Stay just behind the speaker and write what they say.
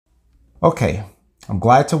Okay, I'm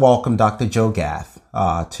glad to welcome Dr. Joe Gath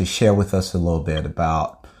to share with us a little bit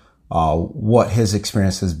about what his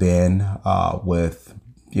experience has been with,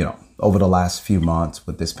 over the last few months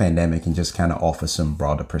with this pandemic and just kind of offer some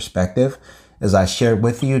broader perspective. As I shared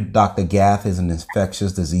with you, Dr. Gath is an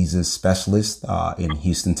infectious diseases specialist in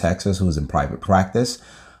Houston, Texas, who is in private practice.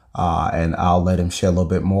 And I'll let him share a little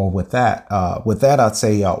bit more with that. I'd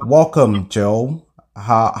say, welcome, Joe.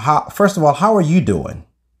 First of all, how are you doing?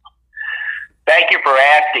 Thank you for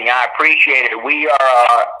asking. I appreciate it. We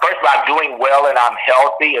are, first of all, I'm doing well and I'm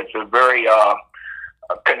healthy. It's a very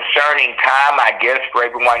concerning time, I guess, for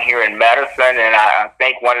everyone here in medicine. And I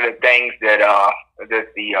think one of the things that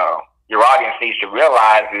your audience needs to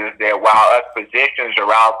realize is that while us physicians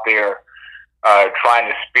are out there trying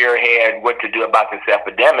to spearhead what to do about this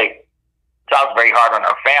epidemic, it's also very hard on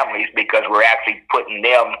our families because we're actually putting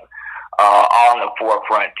them all in the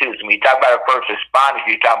forefront too. So when you talk about our first responders,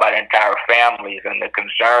 you talk about entire families, and the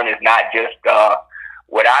concern is not just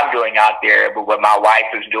what I'm doing out there, but what my wife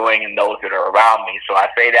is doing and those that are around me. So I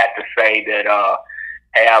say that to say that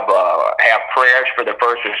have prayers for the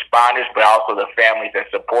first responders, but also the families that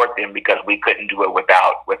support them, because we couldn't do it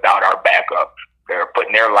without our backup. They're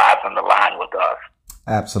putting their lives on the line with us.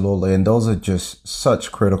 Absolutely, and those are just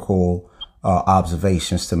such critical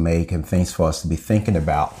observations to make and things for us to be thinking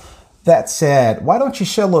about. That said, why don't you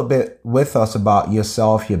share a little bit with us about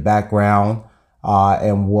yourself, your background,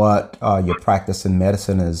 and what your practice in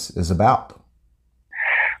medicine is about?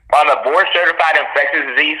 I'm a board-certified infectious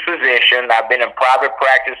disease physician. I've been in private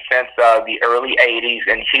practice since the early 80s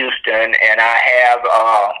in Houston, and I have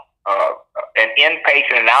an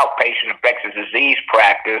inpatient and outpatient infectious disease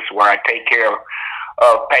practice where I take care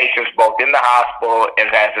of patients both in the hospital and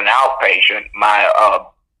as an outpatient. My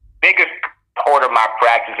biggest part of my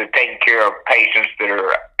practice is taking care of patients that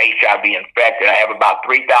are HIV infected. I have about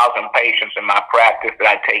 3,000 patients in my practice that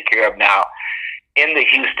I take care of now in the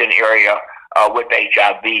Houston area with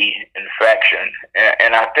HIV infection.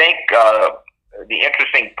 And I think the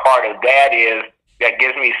interesting part of that is that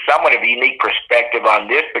gives me somewhat of a unique perspective on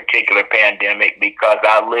this particular pandemic, because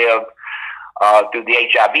I lived through the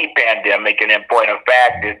HIV pandemic, and in point of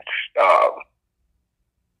fact,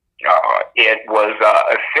 it was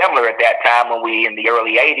similar at that time in the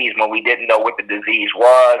early 80s, when we didn't know what the disease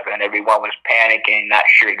was and everyone was panicking, not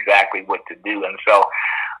sure exactly what to do. And so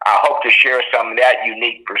I hope to share some of that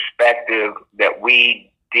unique perspective that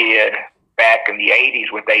we did back in the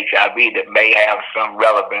 80s with HIV that may have some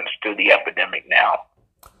relevance to the epidemic now.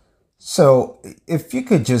 So if you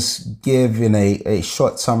could just give in a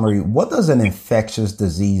short summary, what does an infectious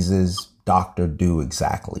diseases doctor do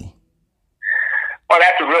exactly? Well,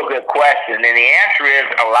 that's a real good question. And the answer is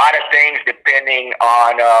a lot of things depending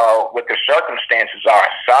on what the circumstances are.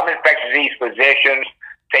 Some infectious disease physicians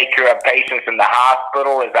take care of patients in the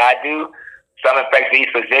hospital, as I do. Some infectious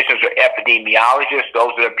disease physicians are epidemiologists.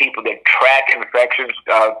 Those are the people that track infections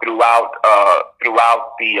throughout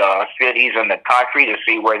the cities and the country to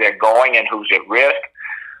see where they're going and who's at risk.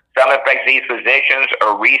 Some infectious disease physicians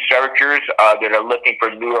are researchers that are looking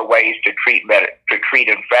for newer ways to treat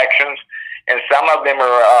infections. And some of them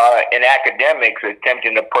are in academics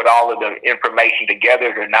attempting to put all of the information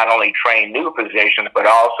together to not only train new physicians, but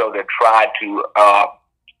also to try to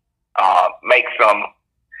make some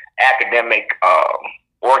academic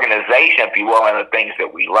organization, if you will, in the things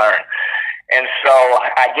that we learn. And so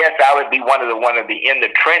I guess I would be one of the in the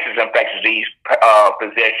trenches infectious disease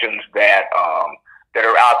physicians that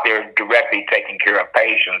are out there directly taking care of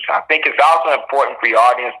patients. I think it's also important for your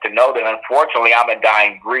audience to know that unfortunately I'm a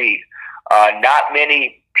dying breed. Not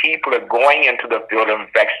many people are going into the field of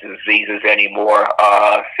infectious diseases anymore,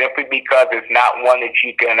 simply because it's not one that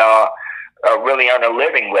you can really earn a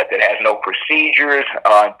living with. It has no procedures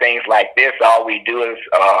and things like this. All we do is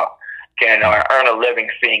can earn a living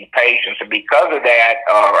seeing patients. And because of that,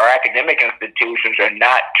 our academic institutions are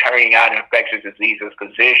not turning out infectious diseases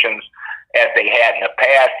physicians as they had in the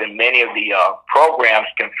past, and many of the programs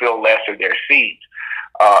can fill less of their seats.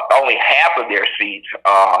 Only half of their seats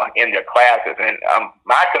in their classes. And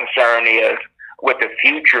my concern is what the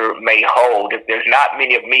future may hold. If there's not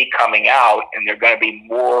many of me coming out, and there are going to be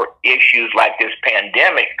more issues like this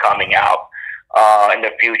pandemic coming out in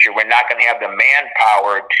the future, we're not going to have the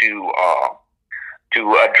manpower to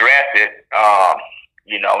address it.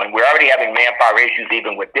 And we're already having manpower issues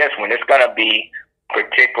even with this one. It's going to be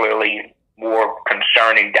particularly more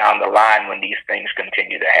concerning down the line when these things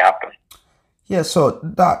continue to happen. Yeah, so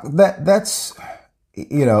Doc, that's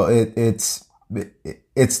it's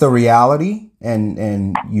the reality,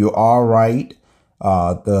 and you are right.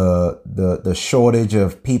 The shortage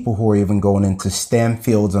of people who are even going into STEM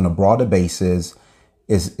fields on a broader basis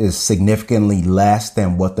is significantly less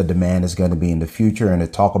than what the demand is going to be in the future. And to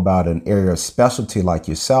talk about an area of specialty like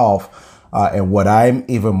yourself, and what I'm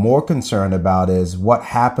even more concerned about is what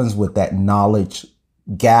happens with that knowledge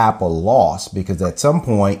gap or loss, because at some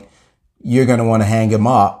point you're going to want to hang them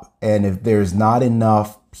up. And if there's not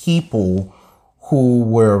enough people who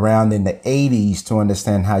were around in the 80s to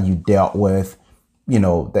understand how you dealt with,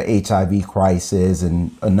 the HIV crisis,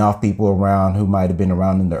 and enough people around who might have been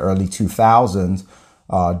around in the early 2000s,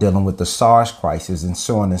 dealing with the SARS crisis and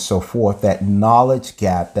so on and so forth, that knowledge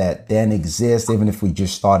gap that then exists, even if we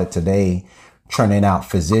just started today churning out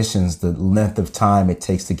physicians, the length of time it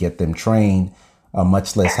takes to get them trained,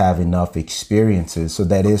 much less have enough experiences. So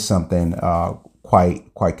that is something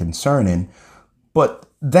quite concerning. But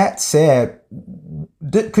that said,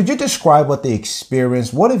 could you describe what the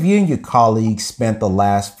experience, what have you and your colleagues spent the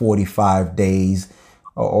last 45 days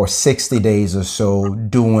or 60 days or so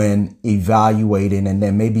doing, evaluating, and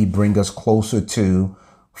then maybe bring us closer to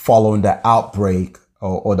following the outbreak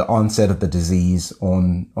or the onset of the disease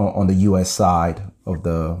on the U.S. side of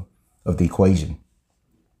the equation?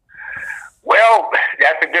 Well,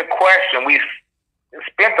 that's a good question. We've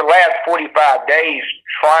spent the last 45 days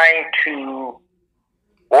trying to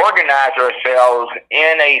organize ourselves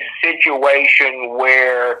in a situation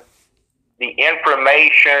where the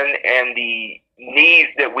information and the needs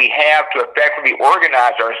that we have to effectively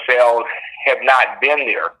organize ourselves have not been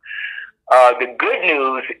there. The good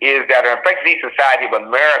news is that our Infectious Disease Society of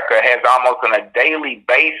America has almost on a daily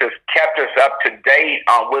basis kept us up to date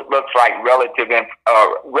on what looks like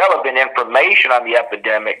relevant information on the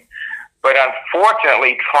epidemic. But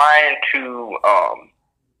unfortunately, trying to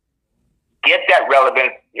get that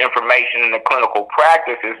relevant information in the clinical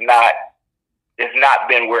practice has not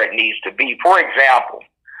been where it needs to be. For example,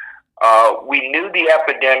 we knew the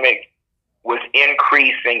epidemic was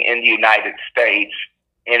increasing in the United States,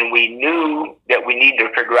 and we knew that we needed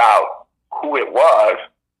to figure out who it was,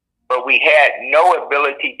 but we had no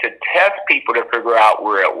ability to test people to figure out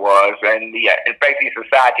where it was, and the Infectious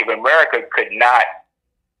Society of America could not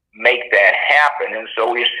make that happen. And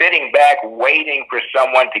so we're sitting back waiting for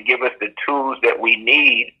someone to give us the tools that we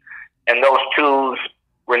need, and those tools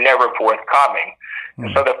were never forthcoming. Mm-hmm.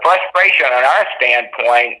 And so the frustration on our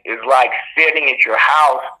standpoint is like sitting at your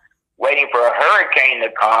house waiting for a hurricane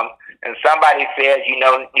to come, and somebody says,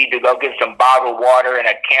 need to go get some bottled water and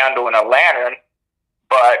a candle and a lantern,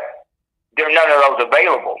 but there are none of those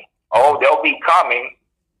available. Oh, they'll be coming,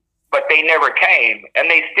 but they never came, and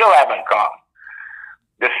they still haven't come.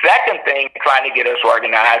 The second thing trying to get us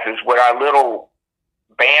organized is with our little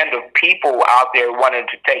band of people out there wanting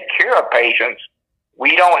to take care of patients,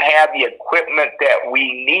 we don't have the equipment that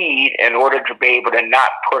we need in order to be able to not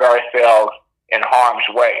put ourselves in harm's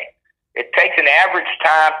way. It takes an average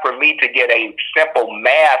time for me to get a simple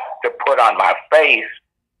mask to put on my face,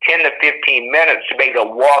 10 to 15 minutes to be able to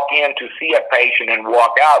walk in to see a patient and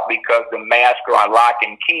walk out because the masks are on lock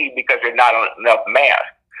and key because there's not enough masks.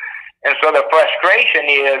 And so the frustration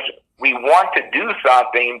is we want to do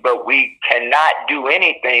something, but we cannot do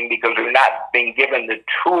anything because we're not being given the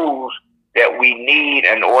tools that we need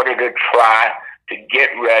in order to try to get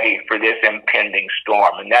ready for this impending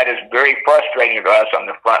storm. And that is very frustrating to us on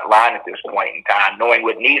the front line at this point in time, knowing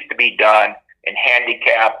what needs to be done and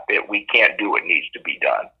handicapped that we can't do what needs to be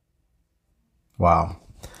done. Wow.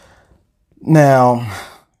 Now,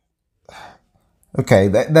 okay,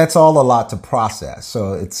 that's all a lot to process.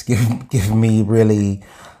 So it's given me really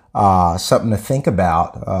something to think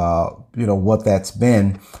about, what that's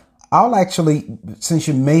been. I'll actually, since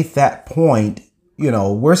you made that point,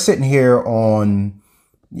 we're sitting here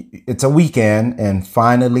it's a weekend, and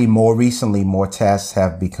finally, more recently, more tests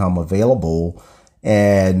have become available.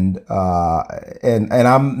 And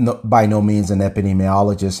I'm by no means an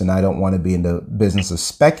epidemiologist, and I don't want to be in the business of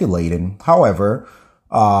speculating. However,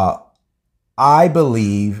 I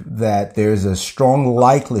believe that there's a strong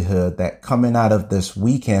likelihood that coming out of this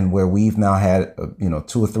weekend, where we've now had,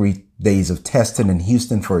 2 or 3 days of testing in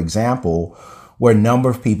Houston, for example, where a number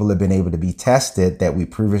of people have been able to be tested that we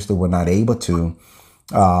previously were not able to,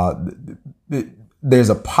 there's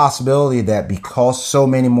a possibility that because so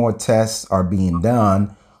many more tests are being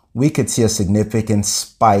done, we could see a significant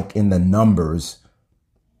spike in the numbers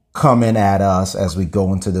coming at us as we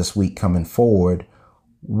go into this week coming forward.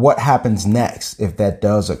 What happens next if that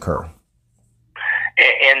does occur?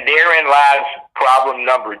 And therein lies problem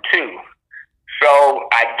number 2. So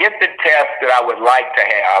I get the test that I would like to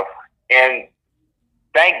have, and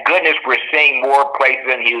thank goodness we're seeing more places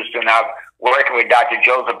in Houston. working with Dr.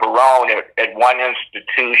 Joseph Barone at one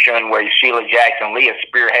institution where Sheila Jackson Lee is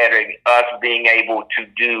spearheading us being able to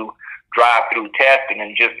do drive-through testing.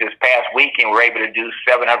 And just this past weekend, we're able to do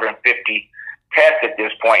 750 tests at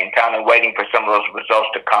this point in time and waiting for some of those results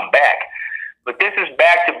to come back. But this is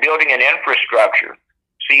back to building an infrastructure.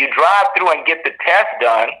 So you drive through and get the test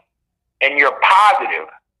done, and you're positive.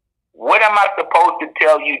 What am I supposed to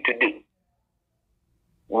tell you to do?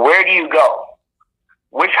 Where do you go?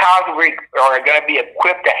 Which houses are going to be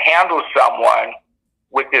equipped to handle someone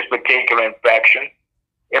with this particular infection?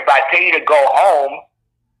 If I tell you to go home,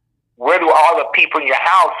 where do all the people in your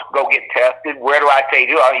house go get tested? Where do I tell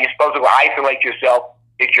you? Are you supposed to go isolate yourself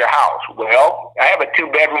at your house? Well, I have a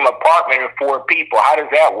 2-bedroom apartment and 4 people. How does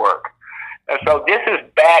that work? And so this is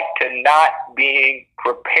back to not being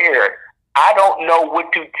prepared. I don't know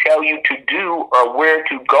what to tell you to do or where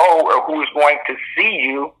to go or who is going to see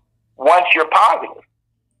you once you're positive.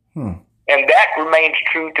 And that remains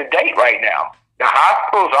true to date right now. The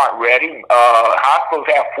hospitals aren't ready. Hospitals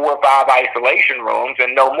have 4 or 5 isolation rooms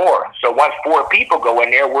and no more. So once 4 people go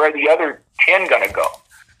in there, where are the other 10 going to go?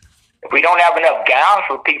 If we don't have enough gowns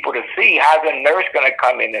for people to see, how's a nurse going to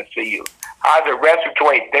come in and see you? How's a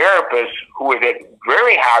respiratory therapist who is at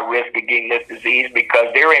very high risk of getting this disease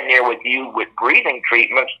because they're in there with you with breathing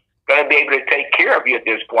treatments going to be able to take care of you at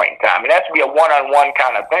this point in time? It has to be a one-on-one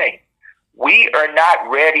kind of thing. We are not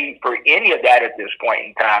ready for any of that at this point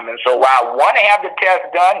in time. And so while I want to have the test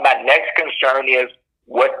done, my next concern is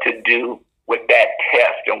what to do with that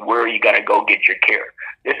test and where are you going to go get your care.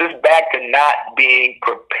 This is back to not being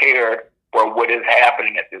prepared for what is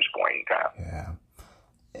happening at this point in time. Yeah.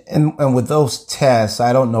 And with those tests,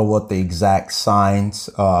 I don't know what the exact science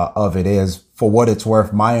of it is. For what it's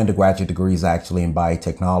worth, my undergraduate degree is actually in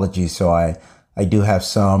biotechnology, so I do have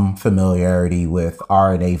some familiarity with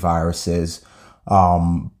RNA viruses.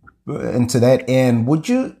 And to that end,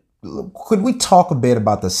 could we talk a bit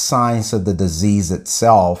about the science of the disease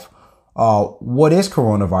itself? What is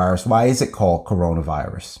coronavirus? Why is it called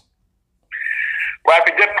coronavirus? Well, it's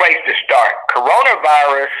a good place to start.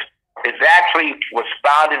 Coronavirus was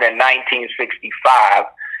founded in 1965,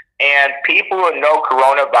 and people who know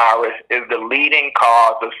coronavirus is the leading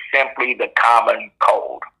cause of simply the common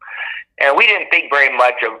cold. And we didn't think very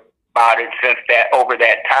much about it over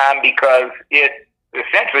that time because it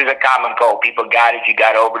essentially is a common cold. People got it, you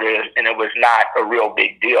got over it, and it was not a real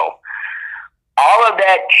big deal. All of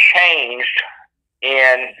that changed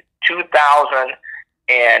in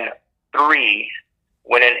 2003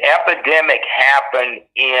 when an epidemic happened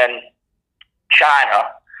in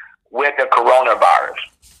China with the coronavirus.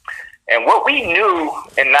 And what we knew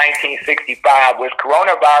in 1965 was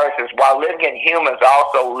coronaviruses, while living in humans,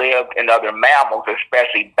 also lived in other mammals,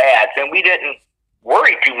 especially bats. And we didn't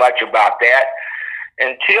worry too much about that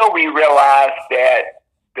until we realized that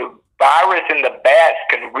the virus in the bats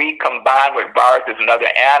can recombine with viruses in other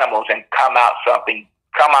animals and come out something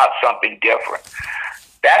different.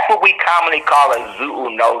 That's what we commonly call a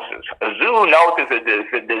zoonosis. A zoonosis is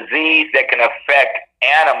a disease that can affect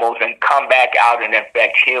animals and come back out and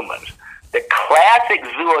infect humans. The classic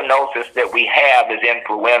zoonosis that we have is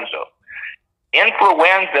influenza.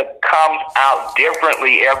 Influenza comes out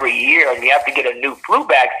differently every year, and you have to get a new flu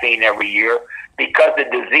vaccine every year because the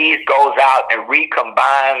disease goes out and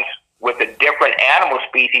recombines with a different animal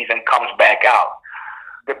species and comes back out.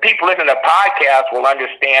 The people listening to the podcast will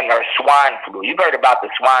understand our swine flu. You've heard about the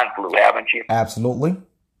swine flu, haven't you? Absolutely.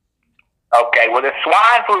 Okay, well, the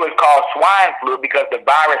swine flu is called swine flu because the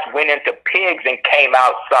virus went into pigs and came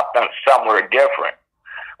out somewhere different.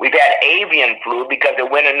 We've had avian flu because it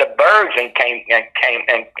went into birds and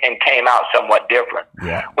came out somewhat different.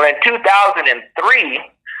 Yeah. Well, in 2003,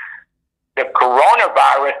 the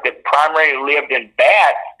coronavirus that primarily lived in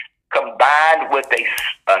bats combined with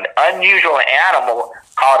an unusual animal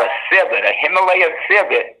called a civet, a Himalaya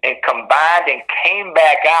civet, and combined and came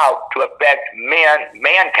back out to affect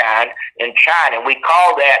mankind in China. And we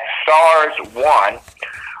call that SARS-1,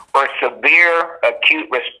 or Severe Acute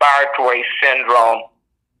Respiratory Syndrome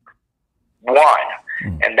 1.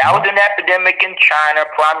 And that was an epidemic in China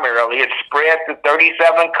primarily. It spread to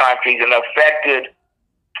 37 countries and affected,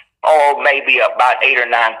 maybe about 8,000 or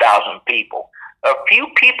 9,000 people. A few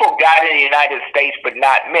people got in the United States, but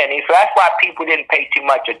not many. So that's why people didn't pay too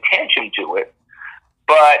much attention to it.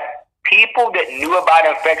 But people that knew about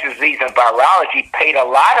infectious disease and virology paid a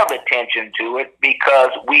lot of attention to it because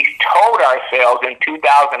we told ourselves in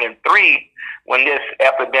 2003 when this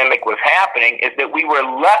epidemic was happening is that we were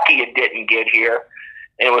lucky it didn't get here.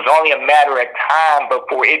 And it was only a matter of time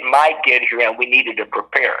before it might get here and we needed to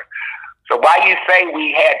prepare. So while you say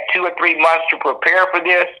we had 2 or 3 months to prepare for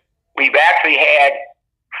this, we've actually had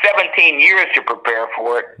 17 years to prepare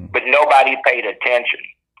for it, but nobody paid attention.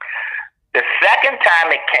 The second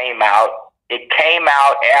time it came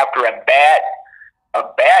out after a bat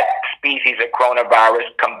species of coronavirus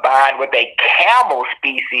combined with a camel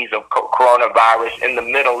species of coronavirus in the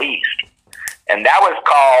Middle East. And that was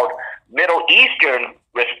called Middle Eastern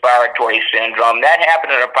Respiratory Syndrome. That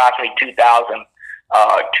happened in approximately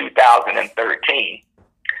 2013.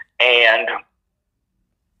 And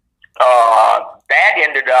that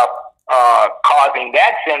ended up causing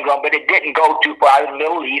that syndrome, but it didn't go too far in the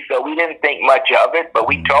Middle East, so we didn't think much of it. But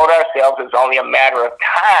we told ourselves it's only a matter of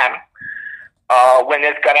time when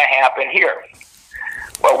it's going to happen here.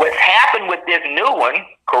 Well, what's happened with this new one,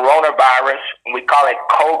 coronavirus, we call it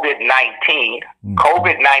COVID-19.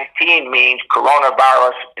 COVID-19 means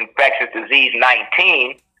coronavirus infectious disease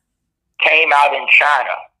 19, came out in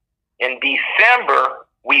China. In December,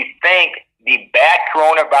 we think the bat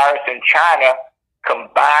coronavirus in China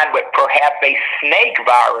combined with perhaps a snake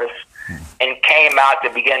virus and came out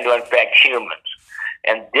to begin to infect humans.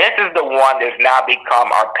 And this is the one that's now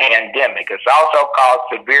become our pandemic. It's also called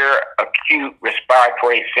severe acute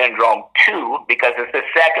respiratory syndrome 2 because it's the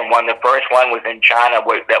second one. The first one was in China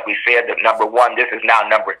that we said that number 1. This is now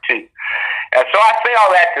number 2. And so I say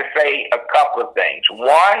all that to say a couple of things.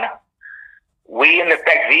 One, we in the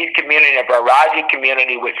infectious disease community and the virology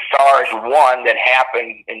community with SARS-1 that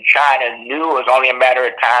happened in China knew it was only a matter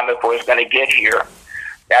of time before it was going to get here.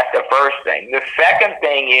 That's the first thing. The second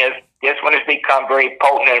thing is this one has become very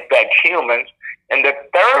potent and affect humans. And the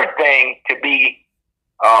third thing to be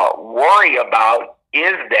worried about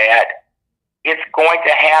is that it's going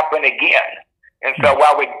to happen again. And so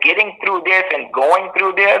while we're getting through this and going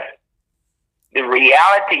through this, the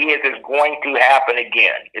reality is it's going to happen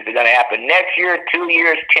again. Is it going to happen next year, 2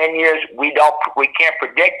 years, 10 years? We can't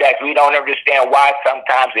predict that. We don't understand why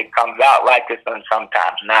sometimes it comes out like this and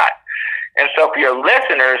sometimes not. And so for your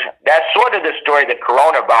listeners, that's sort of the story of the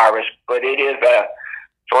coronavirus, but it is a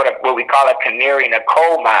sort of what we call a canary in a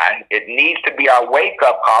coal mine. It needs to be our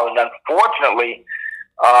wake-up call, and unfortunately,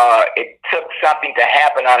 it took something to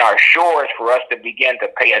happen on our shores for us to begin to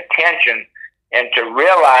pay attention and to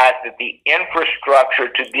realize that the infrastructure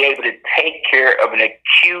to be able to take care of an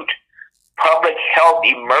acute public health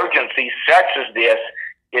emergency such as this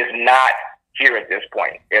is not here at this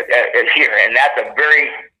point. It's here, and that's a very,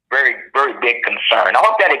 very, very big concern. I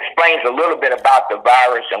hope that explains a little bit about the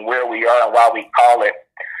virus and where we are and why we call it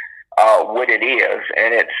what it is.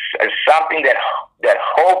 And it's something that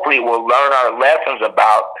hopefully we'll learn our lessons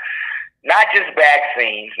about. Not just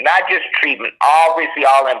vaccines, not just treatment, obviously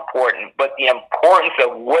all important, but the importance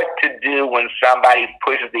of what to do when somebody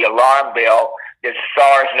pushes the alarm bell that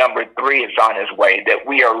SARS number 3 is on its way, that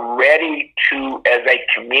we are ready to, as a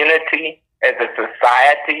community, as a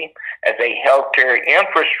society, as a healthcare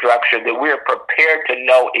infrastructure, that we're prepared to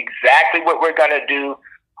know exactly what we're going to do,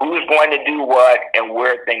 who's going to do what, and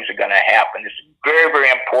where things are going to happen. It's very,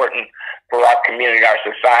 very important for our community, our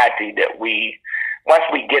society, that once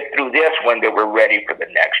we get through this one, that we're ready for the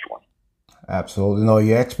next one. Absolutely. No,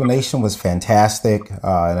 your explanation was fantastic.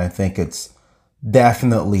 And I think it's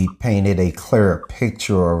definitely painted a clearer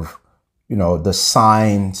picture of, the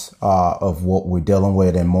signs of what we're dealing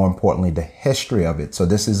with and more importantly, the history of it. So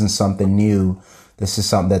this isn't something new. This is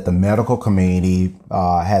something that the medical community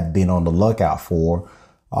had been on the lookout for.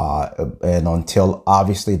 And until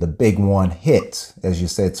obviously the big one hits, as you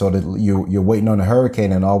said, so that you're waiting on a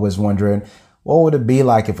hurricane and always wondering, what would it be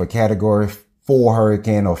like if a Category 4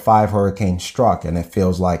 hurricane or 5 hurricane struck? And it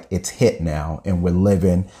feels like it's hit now and we're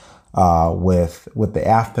living with the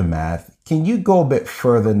aftermath. Can you go a bit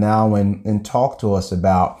further now and talk to us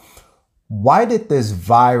about why did this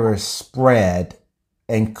virus spread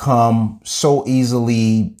and come so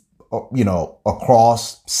easily,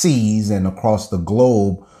 across seas and across the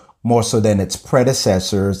globe more so than its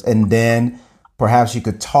predecessors? And then perhaps you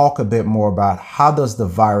could talk a bit more about how does the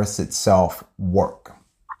virus itself work?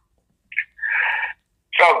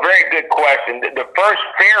 So, very good question. The first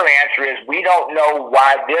fair answer is we don't know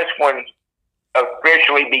why this one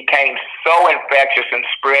officially became so infectious and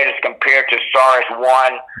spread as compared to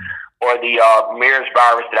SARS-1 or the MERS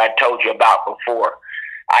virus that I told you about before.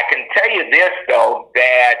 I can tell you this, though,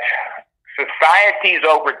 that societies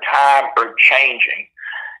over time are changing.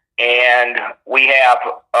 And we have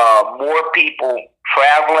more people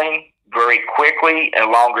traveling very quickly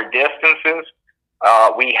and longer distances.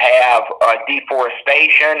 We have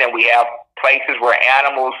deforestation, and we have places where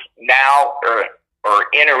animals now are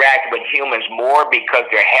interacting with humans more because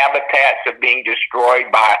their habitats are being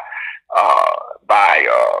destroyed by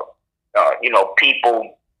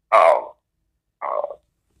people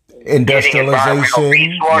getting environmental Industrialization.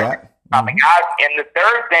 resources Yeah. coming out. And the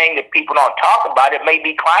third thing that people don't talk about, it may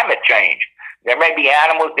be climate change. There may be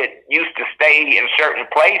animals that used to stay in certain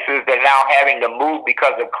places that are now having to move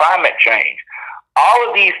because of climate change. All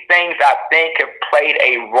of these things, I think, have played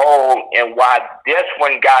a role in why this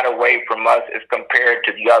one got away from us as compared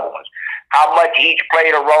to the other ones. How much each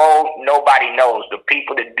played a role, nobody knows. The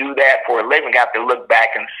people that do that for a living have to look back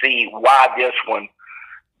and see why this one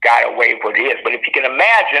got away from what it is. But if you can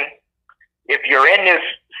imagine, if you're in this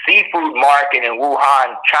seafood market in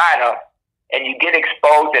Wuhan, China, and you get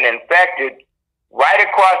exposed and infected, right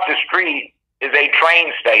across the street is a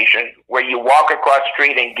train station where you walk across the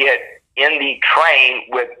street and get in the train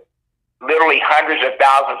with literally hundreds of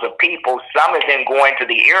thousands of people, some of them going to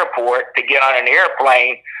the airport to get on an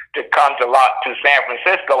airplane to come to San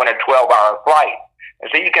Francisco in a 12-hour flight.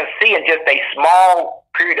 And so you can see in just a small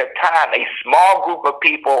period of time, a small group of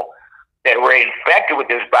people that were infected with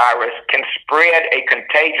this virus can spread a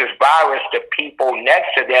contagious virus to people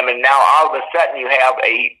next to them. And now all of a sudden you have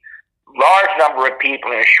a large number of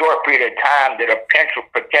people in a short period of time that are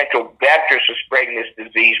potential vectors for spreading this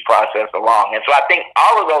disease process along. And so I think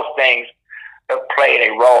all of those things have played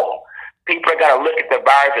a role. People are going to look at the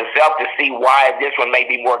virus itself to see why this one may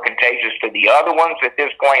be more contagious to the other ones at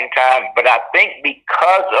this point in time. But I think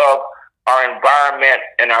because of our environment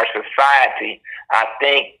and our society, I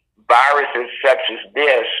think viruses such as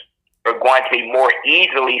this are going to be more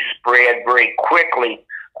easily spread very quickly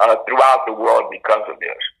throughout the world because of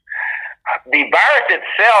this. The virus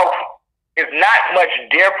itself is not much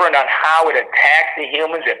different on how it attacks the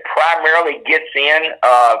humans. It primarily gets in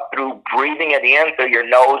through breathing it in through your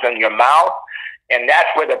nose and your mouth, and that's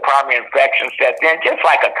where the primary infection sets in, just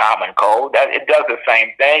like a common cold. It does the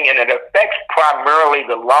same thing, and it affects primarily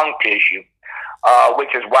the lung tissue,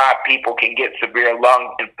 which is why people can get severe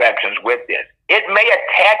lung infections with this. It may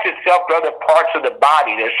attach itself to other parts of the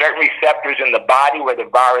body. There's certain receptors in the body where the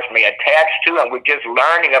virus may attach to, and we're just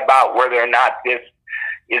learning about whether or not this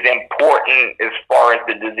is important as far as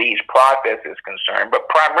the disease process is concerned. But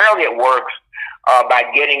primarily it works by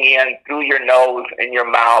getting in through your nose and your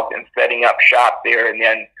mouth and setting up shop there, and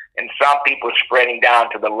then in some people spreading down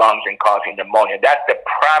to the lungs and causing pneumonia. That's the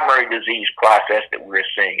primary disease process that we're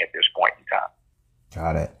seeing at this point in time.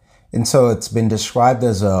 Got it. And so it's been described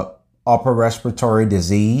as a upper respiratory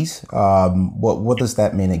disease. What does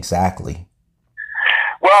that mean exactly?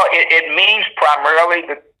 Well, it means primarily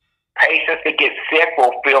that patients that get sick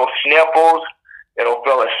will feel sniffles, it'll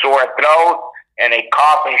feel a sore throat, and a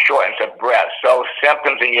cough and shortness of breath. So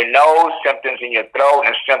symptoms in your nose, symptoms in your throat,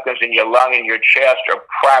 and symptoms in your lung and your chest are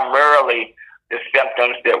primarily the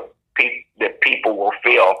symptoms that people will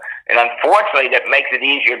feel. And unfortunately, that makes it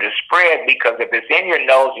easier to spread, because if it's in your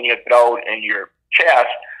nose and your throat and your chest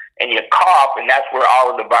and you cough, and that's where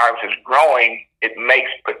all of the virus is growing, it makes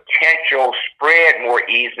potential spread more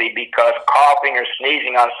easily, because coughing or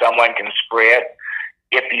sneezing on someone can spread.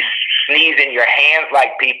 If you sneeze in your hands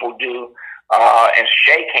like people do and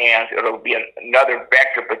shake hands, it'll be another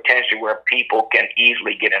vector potentially where people can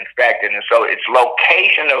easily get infected. And so its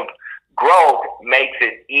location of growth makes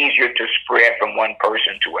it easier to spread from one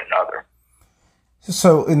person to another.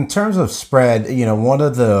 So in terms of spread, one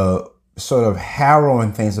of the sort of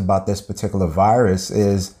harrowing things about this particular virus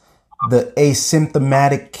is the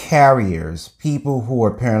asymptomatic carriers, people who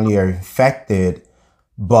apparently are infected,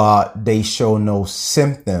 but they show no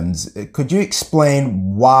symptoms. Could you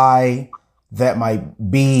explain why that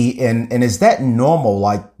might be? And is that normal?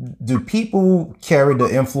 Like, do people carry the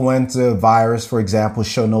influenza virus, for example,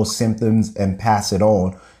 show no symptoms and pass it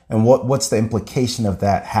on? And what's the implication of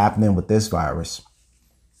that happening with this virus?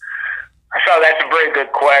 So that's a very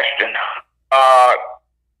good question.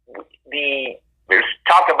 Let's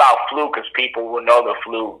talk about flu, because people will know the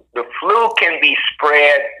flu. The flu can be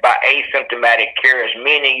spread by asymptomatic carriers,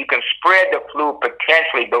 meaning you can spread the flu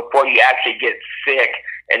potentially before you actually get sick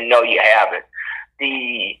and know you have it.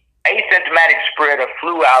 The asymptomatic spread of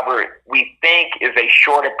flu, however, we think is a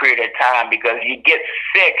shorter period of time, because you get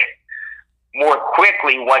sick more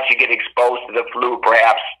quickly once you get exposed to the flu,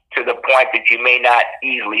 perhaps to the point that you may not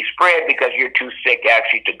easily spread because you're too sick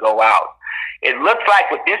actually to go out. It looks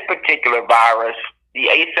like with this particular virus, the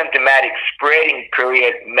asymptomatic spreading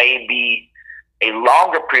period may be a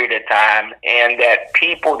longer period of time, and that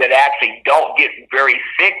people that actually don't get very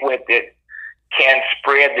sick with it can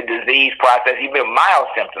spread the disease process, even mild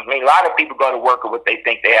symptoms. I mean, a lot of people go to work with what they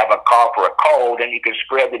think they have a cough or a cold, and you can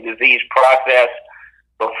spread the disease process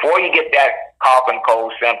before you get that cough and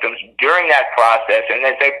cold symptoms, during that process, and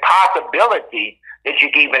there's a possibility that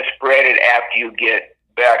you can even spread it after you get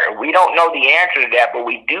better? We don't know the answer to that, but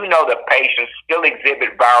we do know that patients still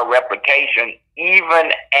exhibit viral replication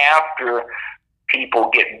even after people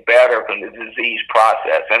get better from the disease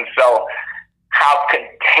process. And so how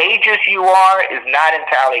contagious you are is not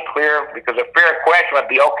entirely clear, because a fair question would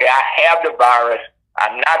be, okay, I have the virus,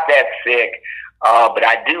 I'm not that sick, but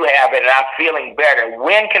I do have it and I'm feeling better.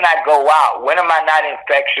 When can I go out? When am I not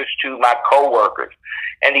infectious to my coworkers?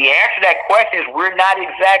 And the answer to that question is we're not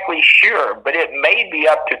exactly sure, but it may be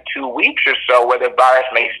up to 2 weeks or so where the virus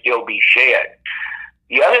may still be shed.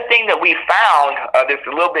 The other thing that we found that's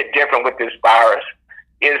a little bit different with this virus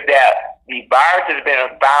is that the virus has been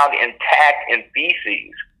found intact in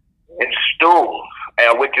feces, in stools,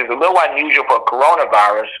 which is a little unusual for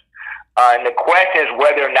coronavirus. And the question is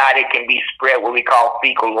whether or not it can be spread, what we call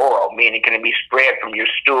fecal oral, meaning can it be spread from your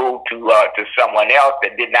stool to someone else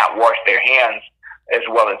that did not wash their hands as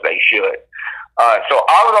well as they should. So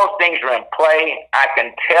all of those things are in play. I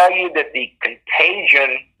can tell you that the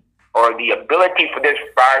contagion or the ability for this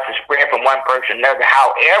virus to spread from one person to another,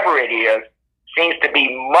 however it is, seems to be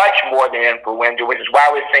much more than influenza, which is why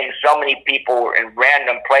we're seeing so many people in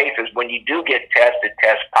random places when you do get tested,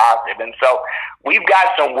 test positive. And so we've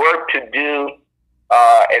got some work to do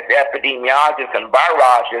as epidemiologists and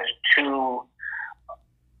virologists to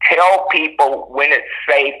tell people when it's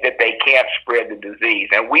safe that they can't spread the disease.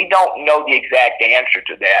 And we don't know the exact answer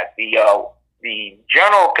to that. The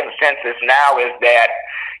general consensus now is that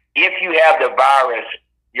if you have the virus,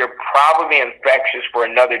 you're probably infectious for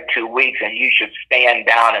another 2 weeks and you should stand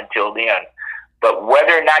down until then. But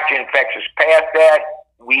whether or not you're infectious past that,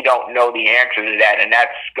 we don't know the answer to that, and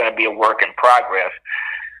that's going to be a work in progress.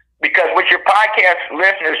 Because what your podcast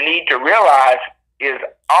listeners need to realize is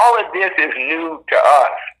all of this is new to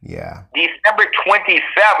us. Yeah. December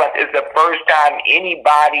 27th is the first time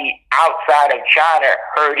anybody outside of China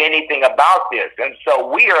heard anything about this. And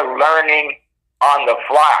so we are learning on the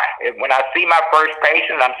fly. When I see my first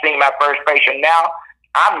patient, I'm seeing my first patient now,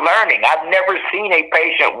 I'm learning. I've never seen a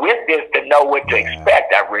patient with this to know what to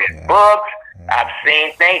expect. I've read books, I've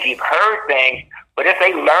seen things, you've heard things, but it's a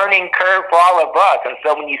learning curve for all of us. And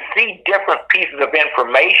so when you see different pieces of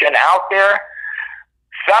information out there,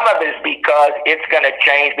 some of it is because it's going to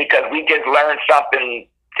change because we just learned something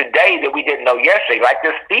today that we didn't know yesterday, like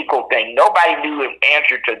this fecal thing. Nobody knew that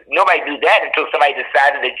until somebody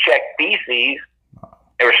decided to check feces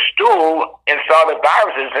or stool and saw the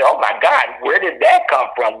virus and said, oh my God, where did that come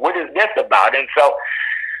from? What is this about? And so,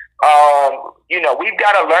 we've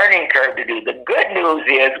got a learning curve to do. The good news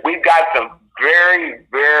is we've got some very,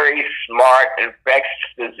 very smart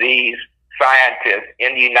infectious disease scientists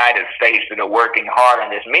in the United States that are working hard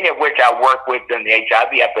on this, many of which I work with in the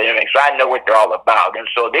HIV epidemic, so I know what they're all about. And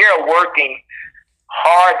so they're working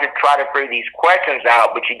hard to try to figure these questions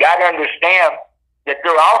out, but you got to understand that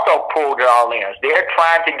they're also pulled it all in. They're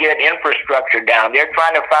trying to get infrastructure down. They're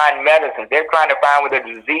trying to find medicines. They're trying to find where the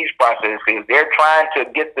disease process is. They're trying to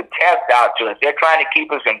get the test out to us. They're trying to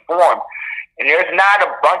keep us informed. And there's not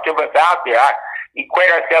a bunch of us out there. I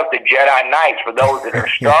equate ourselves to Jedi Knights for those that are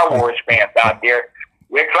Star Wars fans out there.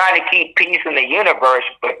 We're trying to keep peace in the universe,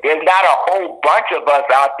 but there's not a whole bunch of us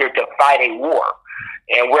out there to fight a war.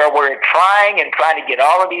 And where we're trying to get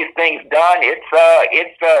all of these things done, it's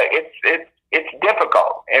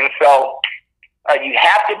difficult. And so you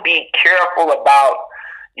have to be careful about,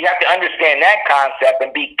 you have to understand that concept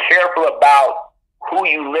and be careful about who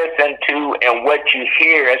you listen to and what you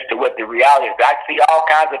hear as to what the reality is. I see all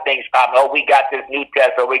kinds of things popping. Oh, we got this new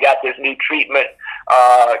test, or we got this new treatment.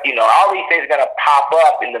 All these things are going to pop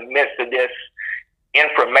up in the midst of this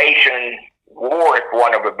information war, for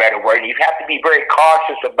want of a better word. And you have to be very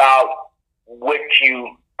cautious about what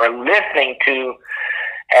you are listening to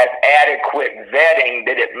as adequate vetting,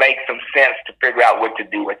 that it makes some sense to figure out what to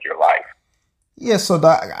do with your life. Yeah, so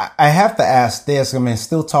Doc, I have to ask this. I mean,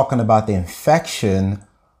 still talking about the infection,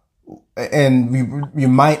 and you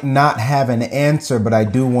might not have an answer, but I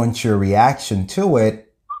do want your reaction to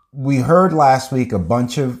it. We heard last week a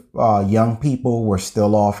bunch of young people were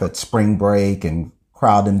still off at spring break and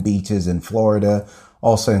crowding beaches in Florida,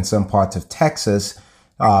 also in some parts of Texas,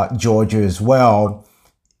 Georgia as well.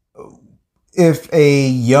 If a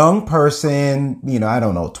young person,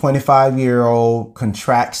 25-year-old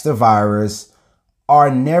contracts the virus, are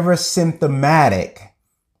never symptomatic,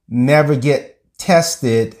 never get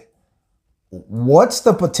tested, what's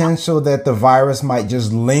the potential that the virus might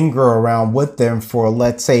just linger around with them for,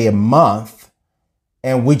 let's say, a month,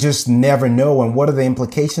 and we just never know? And what are the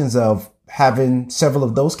implications of having several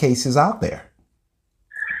of those cases out there?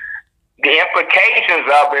 The implications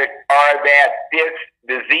of it are that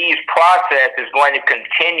disease process is going to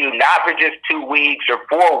continue not for just 2 weeks or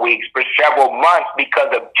 4 weeks, but several months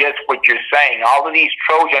because of just what you're saying. All of these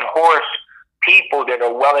Trojan horse people that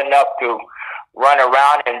are well enough to run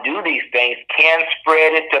around and do these things can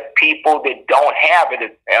spread it to people that don't have it.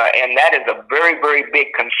 And that is a very, very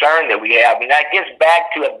big concern that we have. And that gets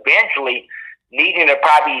back to eventually needing to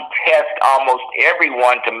probably test almost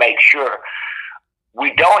everyone to make sure.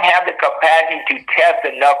 We don't have the capacity to test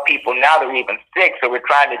enough people now that are even sick, so we're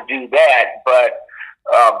trying to do that. But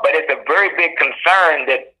it's a very big concern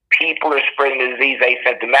that people are spreading the disease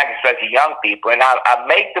asymptomatic, especially young people. And I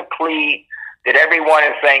make the plea that everyone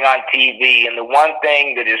is saying on TV, and the one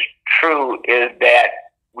thing that is true is that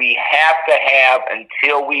we have to have,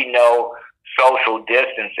 until we know, social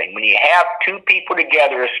distancing. When you have two people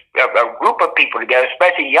together, a group of people together,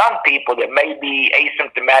 especially young people that may be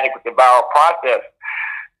asymptomatic with the viral process,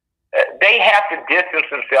 they have to distance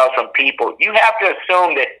themselves from people. You have to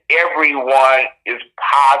assume that everyone is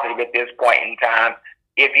positive at this point in time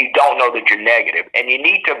if you don't know that you're negative. And you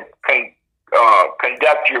need to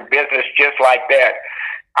conduct your business just like that.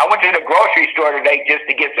 I went to the grocery store today just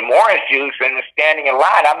to get some orange juice, and standing in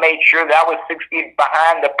line, I made sure that I was 6 feet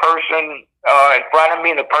behind the person in front of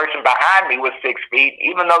me, and the person behind me was 6 feet,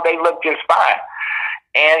 even though they looked just fine.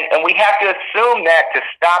 And we have to assume that to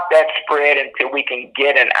stop that spread until we can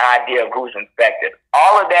get an idea of who's infected.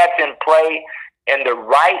 All of that's in play, and the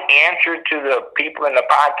right answer to the people in the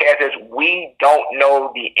podcast is we don't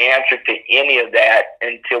know the answer to any of that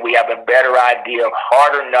until we have a better idea of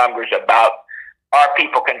harder numbers about, are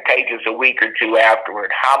people contagious a week or two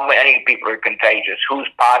afterward? How many people are contagious? Who's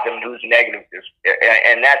positive and who's negative?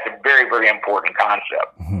 And that's a very, very important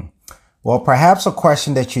concept. Mm-hmm. Well, perhaps a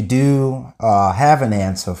question that you do have an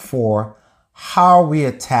answer for: how are we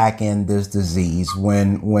attacking this disease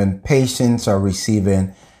when patients are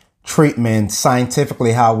receiving treatment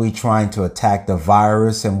scientifically? How are we trying to attack the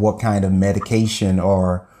virus, and what kind of medication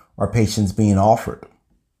are patients being offered?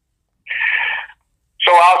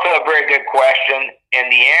 So also a very good question,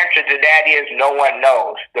 and the answer to that is no one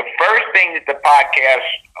knows. The first thing that the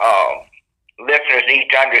podcast listeners need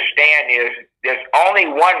to understand is there's only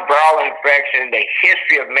one viral infection in the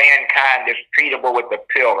history of mankind that's treatable with a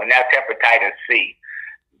pill, and that's hepatitis C.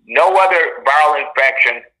 No other viral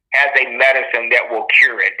infection has a medicine that will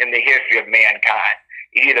cure it in the history of mankind.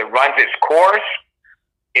 It either runs its course,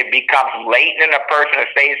 it becomes latent in a person and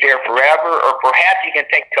stays there forever, or perhaps you can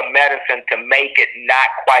take some medicine to make it not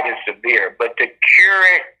quite as severe. But to cure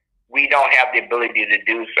it, we don't have the ability to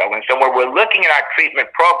do so. And so when we're looking at our treatment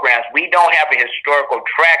programs, we don't have a historical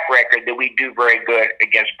track record that we do very good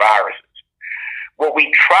against viruses. What we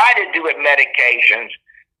try to do with medications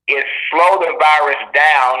is slow the virus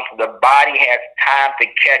down so the body has time to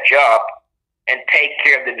catch up and take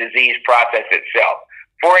care of the disease process itself.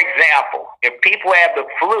 For example, if people have the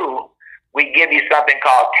flu, we give you something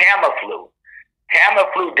called Tamiflu.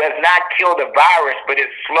 Tamiflu does not kill the virus, but it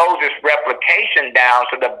slows its replication down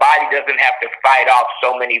so the body doesn't have to fight off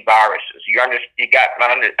so many viruses. You got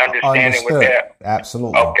my understanding with that?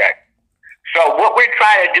 Absolutely. Okay. So what we're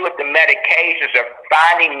trying to do with the medications are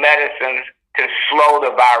finding medicines to slow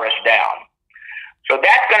the virus down. So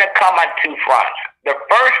that's going to come on two fronts. The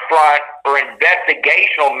first front are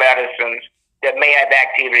investigational medicines that may have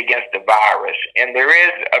activity against the virus. And there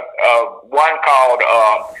is one called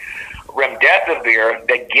remdesivir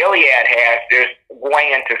that Gilead has that's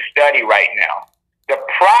going into study right now. The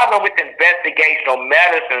problem with investigational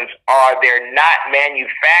medicines are they're not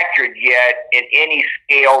manufactured yet in any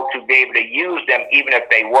scale to be able to use them, even if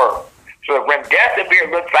they work. So if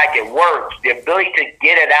remdesivir looks like it works, the ability to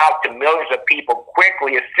get it out to millions of people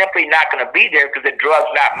quickly is simply not going to be there because the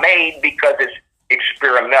drug's not made because it's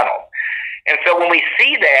experimental. And so when we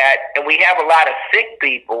see that and we have a lot of sick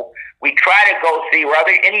people, we try to go see, are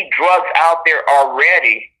there any drugs out there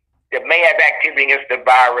already that may have activity against the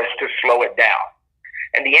virus to slow it down?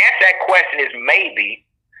 And the answer to that question is maybe.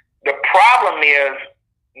 The problem is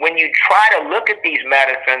when you try to look at these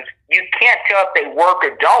medicines, you can't tell if they work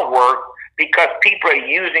or don't work because people are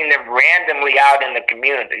using them randomly out in the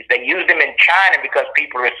communities. They use them in China because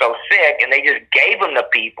people are so sick, and they just gave them to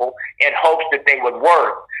people in hopes that they would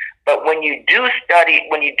work. But when you do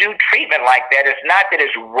treatment like that, it's not that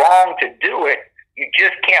it's wrong to do it. You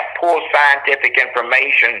just can't pull scientific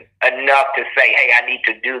information enough to say, hey, I need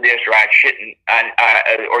to do this or I shouldn't,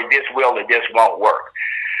 or this will or this won't work.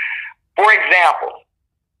 For example,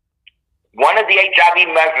 one of the HIV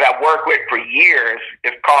medicines I worked with for years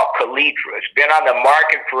is called Kaletra. It's been on the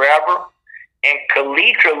market forever, and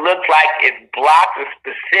Kaletra looks like it blocks a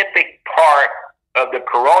specific part of the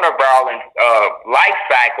coronavirus life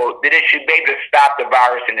cycle that it should be able to stop the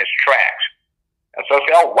virus in its tracks. And so I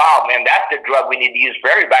say, oh, wow, man, that's the drug we need to use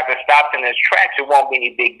for everybody. If it stops in its tracks, it won't be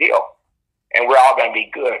any big deal. And we're all going to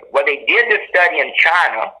be good. Well, they did this study in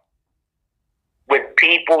China with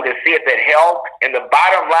people to see if it helped. And the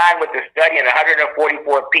bottom line with the study in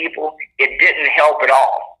 144 people, it didn't help at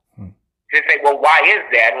all. They say, well, why is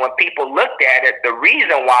that? And when people looked at it, the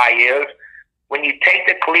reason why is when you take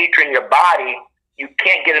the Kaletra in your body, you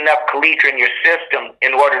can't get enough Kaletra in your system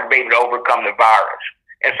in order to be able to overcome the virus.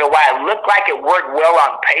 And so while it looked like it worked well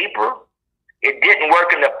on paper, it didn't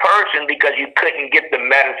work in the person because you couldn't get the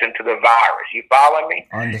medicine to the virus. You follow me?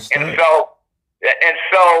 Understood. And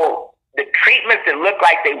so the treatments that look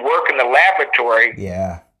like they work in the laboratory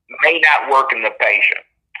may not work in the patient.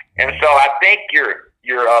 And so I think your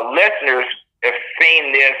listeners have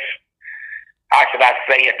seen this, how should I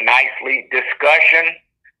say it nicely, discussion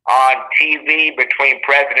on TV between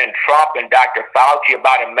President Trump and Dr. Fauci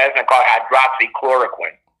about a medicine called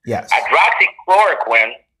hydroxychloroquine. Yes.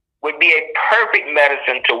 Hydroxychloroquine would be a perfect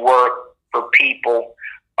medicine to work for people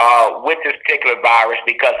with this particular virus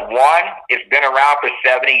because, one, it's been around for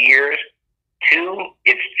 70 years. Two,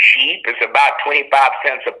 it's cheap. It's about 25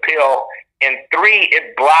 cents a pill. And three,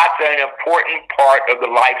 it blocks an important part of the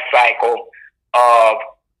life cycle of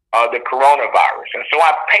the coronavirus. And so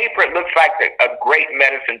on paper, it looks like a great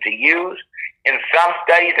medicine to use. In some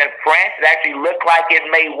studies in France, it actually looked like it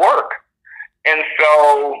may work. And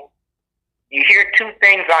so you hear two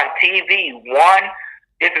things on TV. One,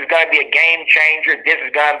 this is going to be a game changer. This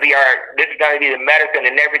is going to be the medicine,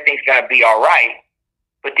 and everything's going to be all right.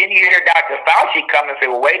 But then you hear Dr. Fauci come and say,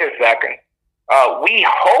 well, wait a second. We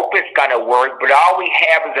hope it's going to work, but all we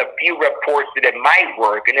have is a few reports that it might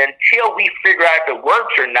work. And until we figure out if it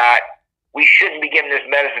works or not, we shouldn't be giving this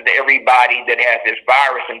medicine to everybody that has this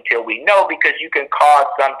virus until we know, because you can cause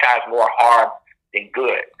sometimes more harm than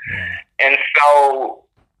good. And so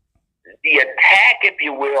the attack, if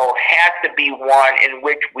you will, has to be one in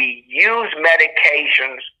which we use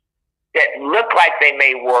medications that look like they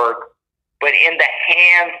may work, but in the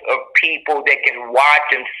hands of people that can watch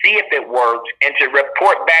and see if it works, and to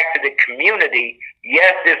report back to the community,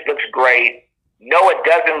 yes, this looks great, no, it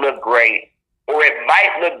doesn't look great, or it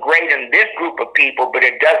might look great in this group of people, but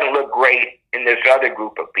it doesn't look great in this other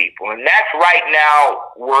group of people. And that's right now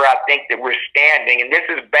where I think that we're standing. And this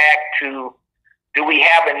is back to, do we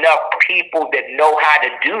have enough people that know how to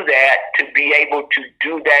do that to be able to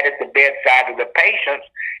do that at the bedside of the patients?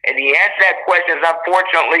 And the answer to that question is,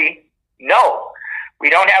 unfortunately, no. We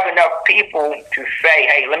don't have enough people to say,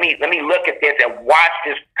 hey, let me look at this and watch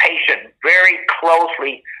this patient very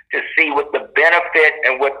closely to see what the benefit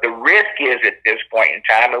and what the risk is at this point in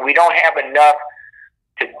time. And we don't have enough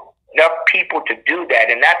people to do that.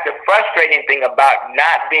 And that's the frustrating thing about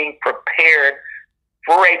not being prepared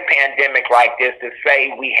for a pandemic like this, to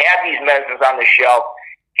say we have these medicines on the shelf.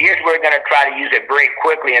 Here's where we're going to try to use it very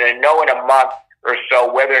quickly and then know in a month or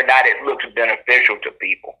so whether or not it looks beneficial to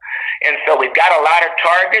people. And so we've got a lot of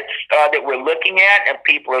targets that we're looking at and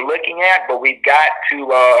people are looking at, but we've got to,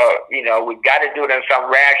 we've got to do it on some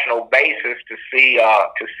rational basis to see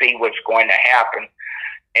what's going to happen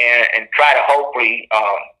and try to hopefully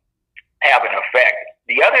have an effect.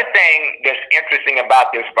 The other thing that's interesting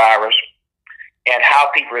about this virus and how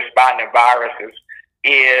people respond to viruses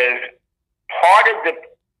is part of the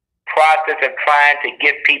process of trying to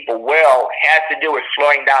get people well has to do with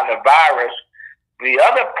slowing down the virus. The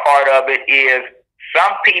other part of it is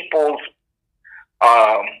some people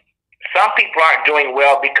aren't doing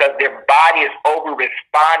well because their body is over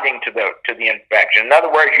responding to the infection. In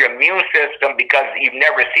other words, your immune system, because you've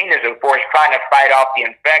never seen this before, is trying to fight off the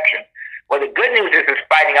infection. Well, the good news is it's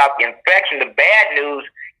fighting off the infection. The bad news,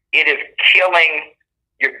 it is killing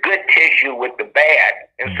your good tissue with the bad.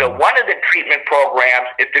 And so one of the treatment programs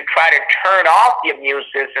is to try to turn off the immune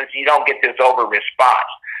system so you don't get this over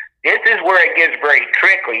response. This is where it gets very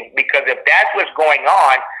tricky, because if that's what's going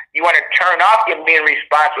on, you want to turn off the immune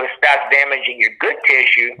response so it stops damaging your good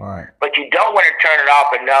tissue, right, but you don't want to turn it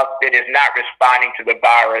off enough that it's not responding to the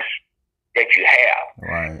virus that you have.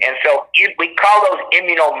 Right. And so we call those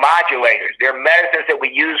immunomodulators. They're medicines that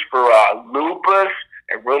we use for lupus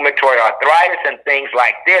and rheumatoid arthritis and things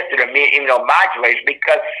like this that are immunomodulators,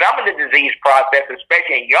 because some of the disease process,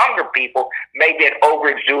 especially in younger people, may be an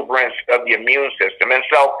overexuberance of the immune system. And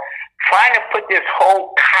so trying to put this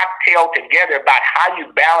whole cocktail together about how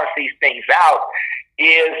you balance these things out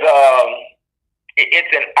is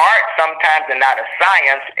it's an art sometimes and not a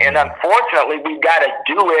science. And unfortunately, we've got to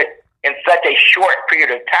do it in such a short period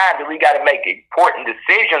of time that we got to make important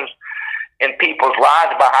decisions in people's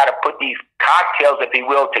lives about how to put these cocktails, if you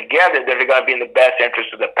will, together that are going to be in the best interest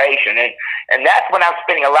of the patient. And that's when I'm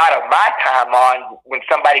spending a lot of my time on when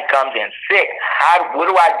somebody comes in sick. What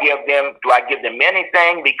do I give them? Do I give them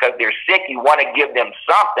anything? Because they're sick, you want to give them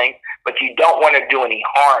something, but you don't want to do any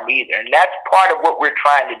harm either. And that's part of what we're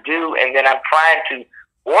trying to do. And then I'm trying to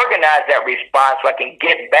organize that response so I can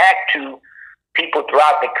get back to people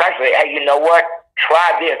throughout the country. Hey, you know what?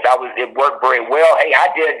 Try this. It worked very well. Hey, I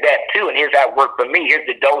did that too, and here's how it worked for me. Here's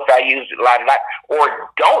the dose I used a lot.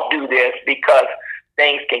 Or don't do this because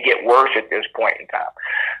things can get worse at this point in time.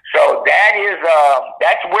 So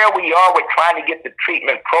that's where we are with trying to get the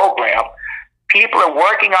treatment program. People are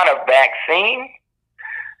working on a vaccine.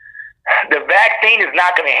 The vaccine is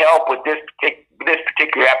not going to help with this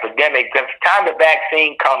particular epidemic. By the time the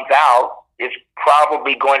vaccine comes out, it's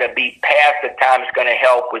probably going to be past the time it's going to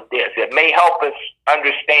help with this. It may help us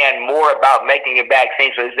understand more about making a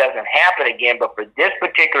vaccine so this doesn't happen again, but for this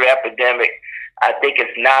particular epidemic, I think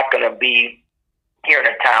it's not going to be here in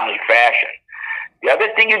a timely fashion. The other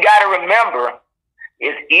thing you got to remember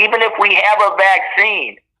is even if we have a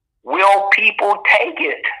vaccine, will people take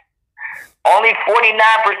it? Only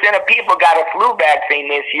 49% of people got a flu vaccine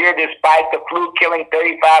this year, despite the flu killing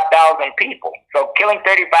 35,000 people. So killing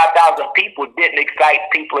 35,000 people didn't excite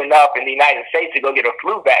people enough in the United States to go get a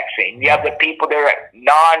flu vaccine. You have the people that are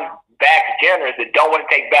non-vacciners that don't want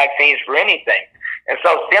to take vaccines for anything. And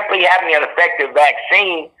so simply having an effective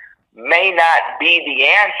vaccine may not be the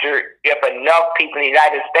answer if enough people in the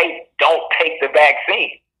United States don't take the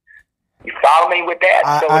vaccine. You follow me with that?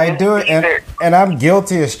 I do, and I'm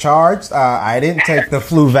guilty as charged. I didn't take the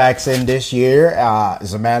flu vaccine this year.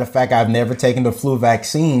 As a matter of fact, I've never taken the flu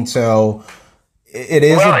vaccine, so it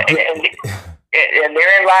is. Well, and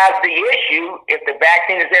therein lies the issue. If the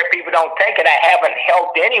vaccine is there, people don't take it. I haven't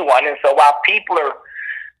helped anyone, and so while people are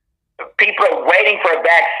waiting for a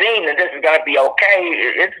vaccine and this is going to be okay,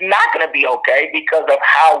 it's not going to be okay because of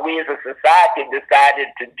how we as a society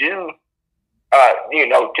decided to do.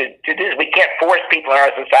 To this, we can't force people in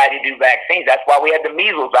our society to do vaccines. That's why we had the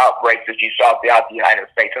measles outbreaks that you saw throughout the United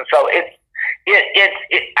States. And so I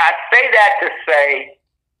say that to say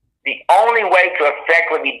the only way to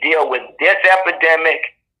effectively deal with this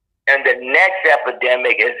epidemic and the next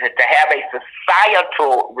epidemic is to have a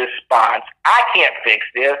societal response. I can't fix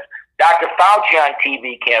this. Dr. Fauci on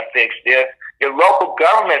TV can't fix this. Your local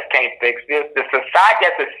governments can't fix this. The society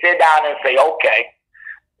has to sit down and say, okay,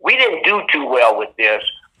 we didn't do too well with this.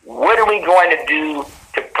 What are we going to do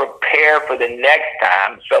to prepare for the next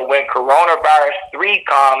time? So when coronavirus 3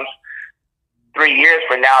 comes 3 years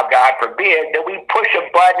from now, God forbid, that we push a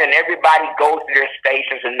button and everybody goes to their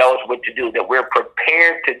stations and knows what to do, that we're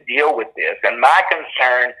prepared to deal with this. And my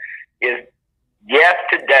concern is, yes,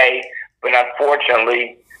 today, but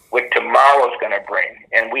unfortunately, what tomorrow is going to bring.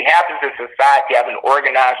 And we have as a society have an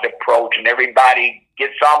organized approach and everybody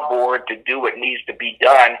gets on board to do what needs to be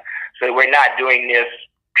done so that we're not doing this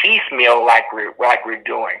piecemeal like we're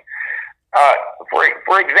doing.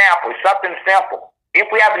 For example, something simple. If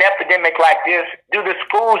we have an epidemic like this, do the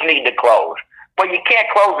schools need to close? Well, you can't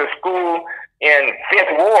close a school in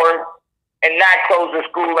Fifth Ward and not close the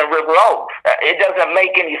school in River Oaks. It doesn't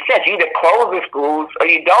make any sense. You either close the schools or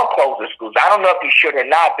you don't close the schools. I don't know if you should or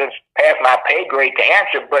not. That's past my pay grade to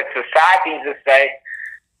answer, but society needs to say,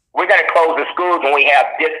 we're going to close the schools when we have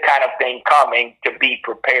this kind of thing coming to be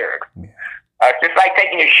prepared. Just like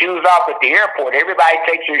taking your shoes off at the airport. Everybody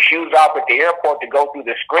takes their shoes off at the airport to go through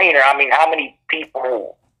the screener. I mean, how many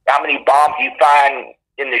bombs you find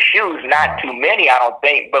in the shoes? Not too many, I don't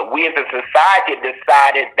think. But we as a society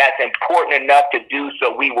decided that's important enough to do,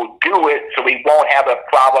 so we will do it so we won't have a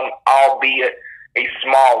problem, albeit a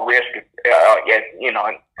small risk,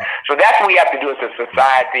 So that's what we have to do as a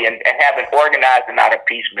society and have an organized and not a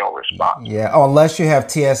piecemeal response. Yeah, unless you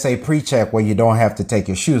have TSA pre-check where you don't have to take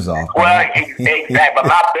your shoes off. Well, exactly. But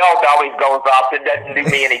my belt always goes off. It doesn't do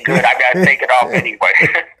me any good. I got to take it off anyway.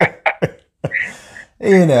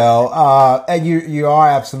 And you are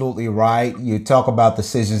absolutely right. You talk about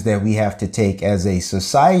decisions that we have to take as a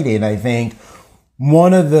society. And I think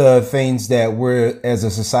one of the things that we're as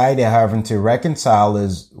a society having to reconcile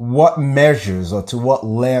is what measures or to what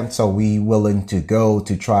lengths are we willing to go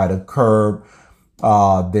to try to curb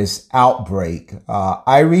this outbreak.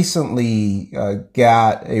 I recently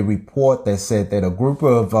got a report that said that a group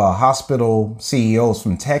of hospital CEOs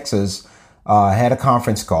from Texas had a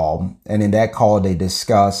conference call, and in that call they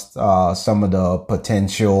discussed some of the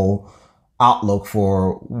potential outlook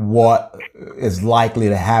for what is likely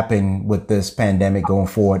to happen with this pandemic going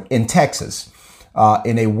forward in Texas.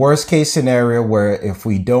 In a worst case scenario where if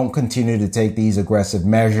we don't continue to take these aggressive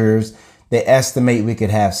measures, They estimate we could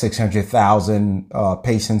have 600,000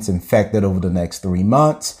 patients infected over the next 3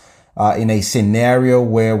 months. In a scenario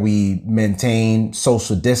where we maintain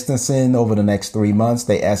social distancing over the next 3 months,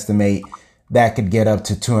 they estimate that could get up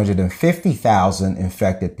to 250,000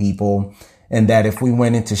 infected people. And that if we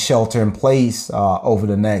went into shelter in place over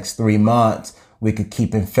the next 3 months, we could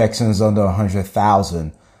keep infections under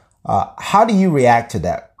 100,000. How do you react to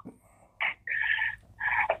that?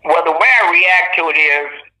 Well, the way I react to it is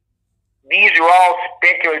these are all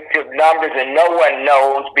speculative numbers and no one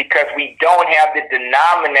knows because we don't have the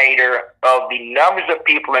denominator of the numbers of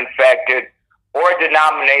people infected or a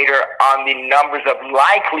denominator on the numbers of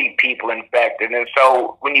likely people infected. And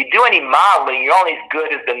so when you do any modeling, you're only as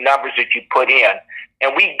good as the numbers that you put in.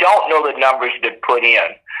 And we don't know the numbers that put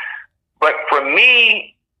in. But for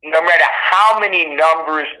me, no matter how many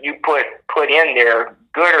numbers you put in there,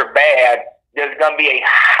 good or bad, there's going to be a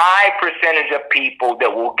high percentage of people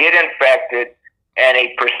that will get infected and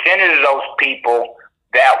a percentage of those people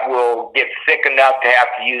that will get sick enough to have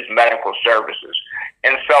to use medical services.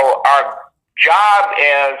 And so our job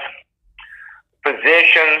as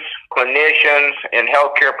physicians, clinicians, and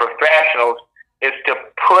healthcare professionals is to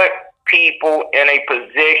put people in a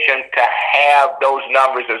position to have those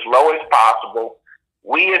numbers as low as possible.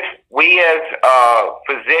 We as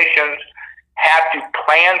physicians have to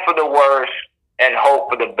plan for the worst and hope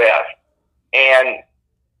for the best. And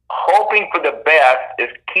hoping for the best is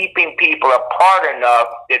keeping people apart enough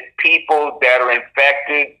that people that are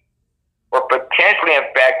infected or potentially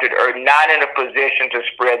infected are not in a position to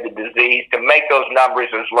spread the disease, to make those numbers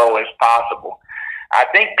as low as possible. I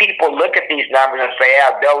think people look at these numbers and say,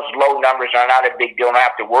 yeah, those low numbers are not a big deal, I don't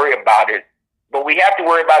have to worry about it. But we have to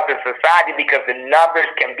worry about the society because the numbers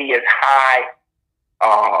can be as high,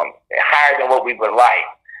 higher than what we would like.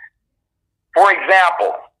 For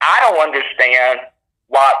example, I don't understand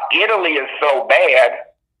why Italy is so bad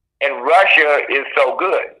and Russia is so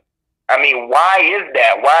good. I mean, why is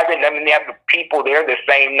that? Why they have the people there, the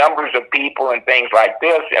same numbers of people and things like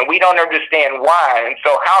this, and we don't understand why. And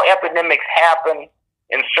so how epidemics happen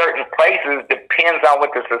in certain places depends on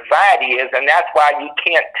what the society is, and that's why you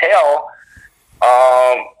can't tell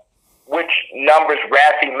which numbers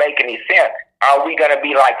actually make any sense. Are we going to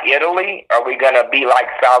be like Italy? Are we going to be like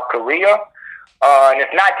South Korea? And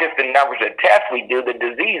it's not just the numbers of tests we do. The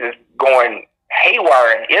disease is going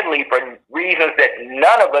haywire in Italy for reasons that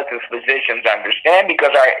none of us as physicians understand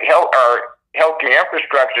because our healthcare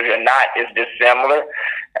infrastructures are not as dissimilar.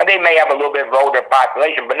 And they may have a little bit of older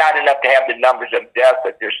population, but not enough to have the numbers of deaths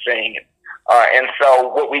that they're seeing. And so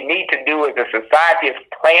what we need to do as a society is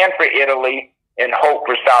plan for Italy and hope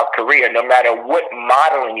for South Korea, no matter what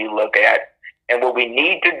modeling you look at. And what we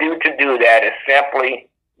need to do that is simply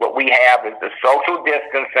what we have is the social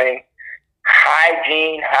distancing,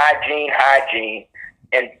 hygiene,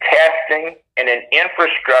 and testing and an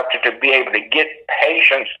infrastructure to be able to get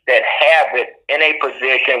patients that have it in a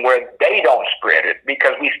position where they don't spread it,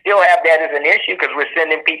 because we still have that as an issue because we're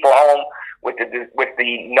sending people home with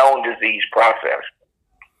the known disease process.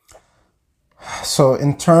 So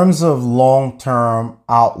in terms of long-term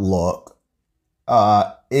outlook,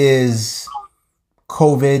 is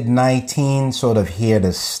COVID-19 sort of here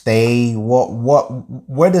to stay?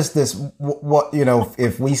 Where does this,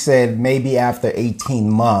 if we said maybe after 18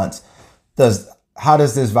 months, how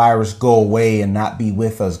does this virus go away and not be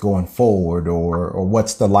with us going forward, or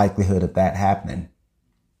what's the likelihood of that happening?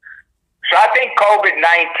 So I think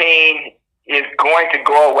COVID-19 is going to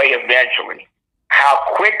go away eventually. How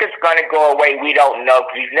quick it's going to go away, we don't know,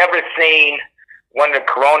 because we've never seen one of the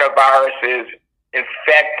coronaviruses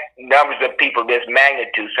infect numbers of people this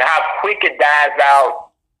magnitude. So how quick it dies out,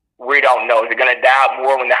 we don't know. Is it going to die out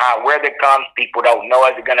more when the hot weather comes? People don't know.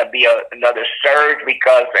 Is it going to be another surge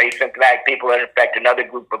because asymptomatic people infect another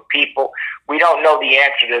group of people? We don't know the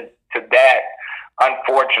answer to that,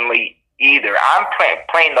 unfortunately, either. I'm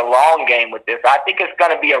playing the long game with this. I think it's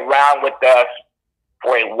going to be around with us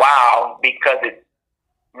for a while because it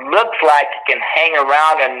looks like it can hang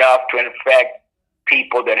around enough to infect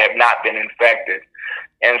people that have not been infected.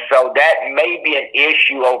 And so that may be an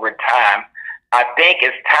issue over time. I think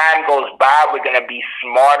as time goes by, we're going to be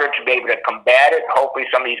smarter to be able to combat it. Hopefully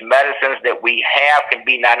some of these medicines that we have can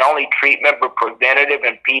be not only treatment but preventative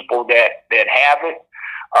in people that have it.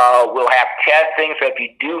 We'll have testing, so if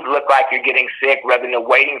you do look like you're getting sick, rather than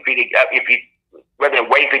waiting for you to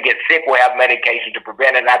get sick, we'll have medication to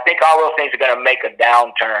prevent it. And I think all those things are going to make a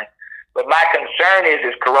downturn. But my concern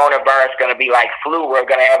is coronavirus going to be like flu? We're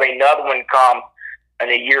going to have another one come in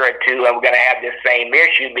a year or two, and we're going to have this same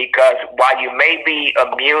issue, because while you may be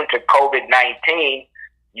immune to COVID-19,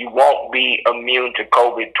 you won't be immune to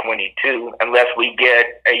COVID-22 unless we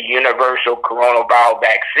get a universal coronavirus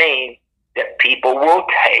vaccine that people will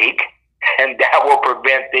take, and that will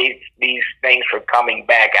prevent these things from coming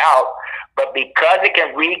back out. But because it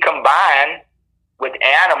can recombine with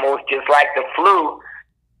animals, just like the flu,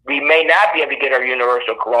 we may not be able to get our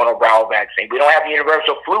universal coronavirus vaccine. We don't have a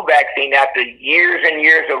universal flu vaccine after years and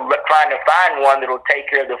years of trying to find one that will take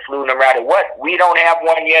care of the flu no matter what. We don't have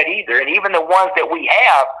one yet either. And even the ones that we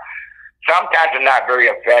have sometimes are not very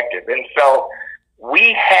effective. And so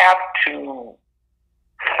we have to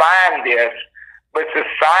find this, but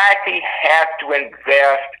society has to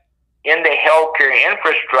invest in the healthcare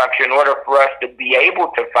infrastructure in order for us to be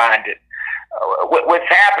able to find it. What's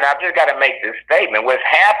happened, I've just got to make this statement. What's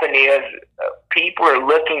happened is people are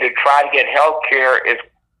looking to try to get healthcare as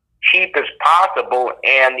cheap as possible,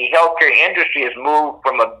 and the healthcare industry has moved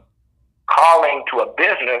from a calling to a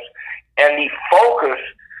business, and the focus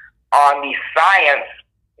on the science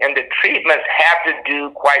and the treatments have to do,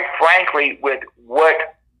 quite frankly, with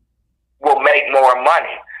what will make more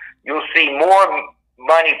money. You'll see more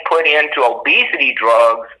money put into obesity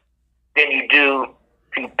drugs than you do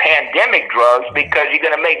to pandemic drugs, because you're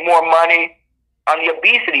going to make more money on the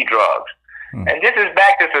obesity drugs. And this is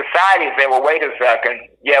back to society saying, well, wait a second.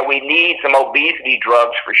 Yeah, we need some obesity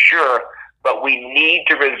drugs for sure, but we need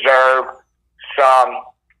to reserve some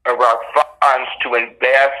of our funds to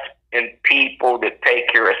invest in people that take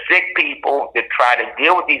care of sick people, that try to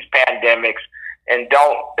deal with these pandemics, and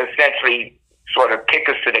don't essentially sort of kick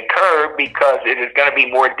us to the curb, because it is going to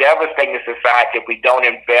be more devastating to society if we don't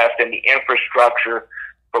invest in the infrastructure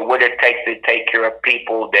for what it takes to take care of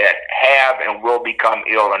people that have and will become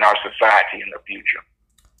ill in our society in the future.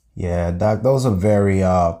 Yeah, Doc, those are very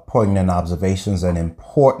poignant observations and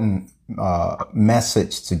important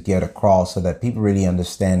message to get across so that people really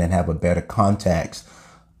understand and have a better context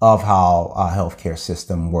of how our healthcare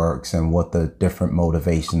system works and what the different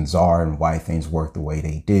motivations are and why things work the way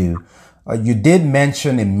they do. You did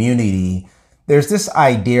mention immunity. There's this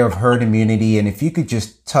idea of herd immunity, and if you could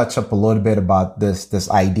just touch up a little bit about this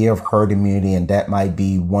idea of herd immunity, and that might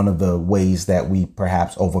be one of the ways that we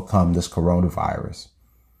perhaps overcome this coronavirus.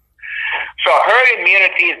 So herd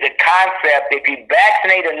immunity is the concept. If you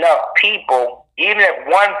vaccinate enough people, even if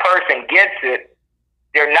one person gets it,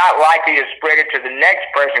 they're not likely to spread it to the next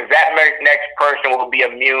person. That next person will be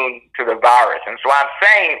immune to the virus. And so I'm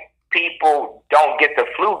saying people don't get the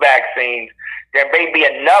flu vaccines. There may be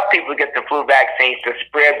enough people to get the flu vaccines to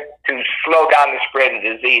slow down the spread of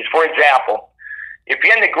the disease. For example, if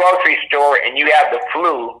you're in the grocery store and you have the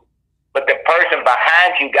flu, but the person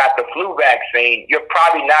behind you got the flu vaccine, you're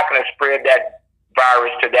probably not going to spread that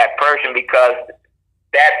virus to that person, because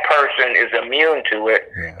that person is immune to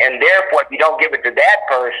it. Yeah. And therefore, if you don't give it to that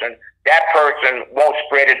person won't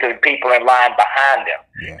spread it to the people in line behind them.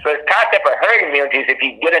 Yeah. So the concept of herd immunity is if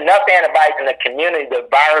you get enough antibodies in the community, the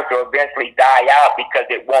virus will eventually die out, because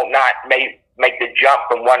it won't not make the jump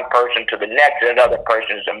from one person to the next, and another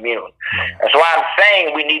person is immune. Yeah. And so I'm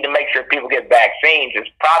saying we need to make sure people get vaccines.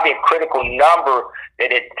 It's probably a critical number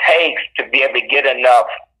that it takes to be able to get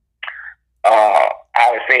enough,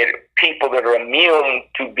 people that are immune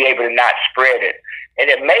to be able to not spread it. And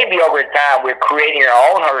it may be over time we're creating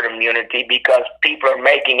our own herd immunity, because people are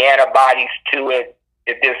making antibodies to it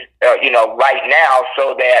at this, right now,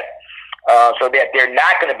 so that they're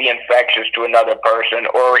not going to be infectious to another person,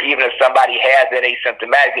 or even if somebody has it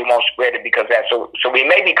asymptomatic, they won't spread it because of that. So we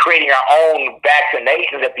may be creating our own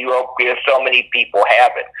vaccinations, if you will, because so many people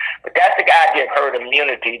have it. But that's the idea of herd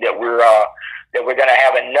immunity, that we're going to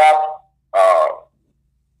have enough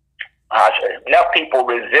people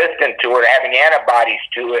resistant to it, having antibodies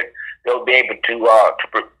to it, they'll be able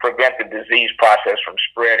to prevent the disease process from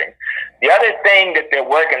spreading. The other thing that they're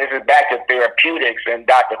working, this is back to therapeutics, and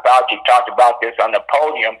Dr. Fauci talked about this on the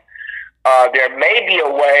podium. There may be a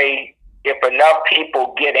way, if enough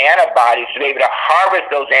people get antibodies, to be able to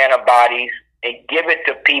harvest those antibodies and give it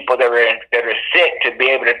to people that are sick, to be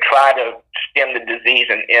able to try to stem the disease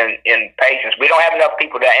in patients. We don't have enough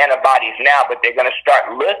people that have antibodies now, but they're going to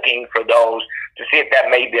start looking for those to see if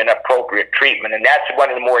that may be an appropriate treatment. And that's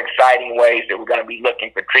one of the more exciting ways that we're going to be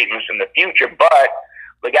looking for treatments in the future. But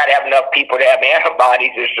we got to have enough people to have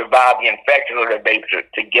antibodies to survive the infection, or to be able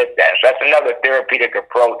to get that. So that's another therapeutic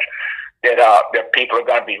approach that people are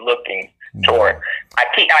going to be looking toward. I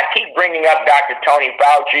keep bringing up Dr. Tony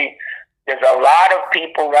Fauci. There's a lot of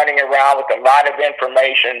people running around with a lot of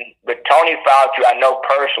information, but Tony Fauci, I know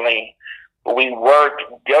personally, we worked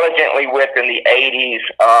diligently with in the 80s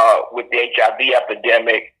with the HIV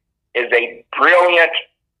epidemic, is a brilliant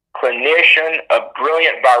clinician, a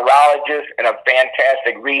brilliant virologist, and a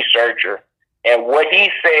fantastic researcher. And what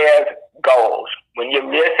he says goes. When you're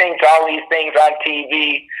listening to all these things on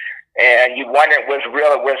TV and you wonder what's real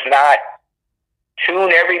or what's not,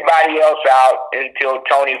 tune everybody else out until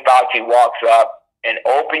Tony Fauci walks up and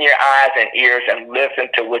open your eyes and ears and listen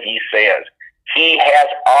to what he says. He has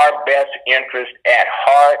our best interest at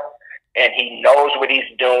heart, and he knows what he's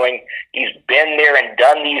doing. He's been there and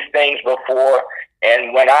done these things before.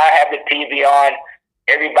 And when I have the TV on,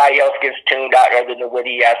 everybody else gets tuned out other than what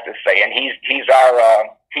he has to say. And he's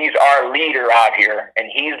our leader out here,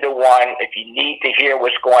 and he's the one. If you need to hear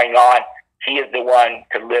what's going on, he is the one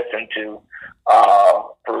to listen to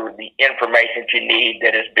for the information that you need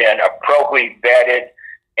that has been appropriately vetted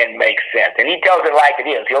and makes sense. And he tells it like it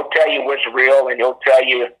is. He'll tell you what's real, and he'll tell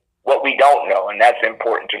you what we don't know, and that's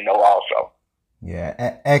important to know also.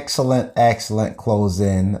 Yeah, excellent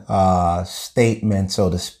closing statement, so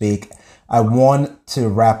to speak. I want to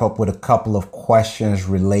wrap up with a couple of questions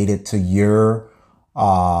related to your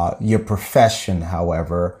profession.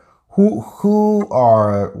 However,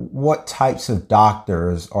 what types of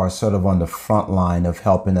doctors are sort of on the front line of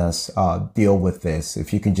helping us deal with this?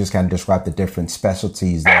 If you can just kind of describe the different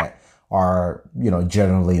specialties that are,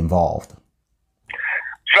 generally involved.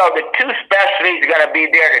 So the two specialties are going to be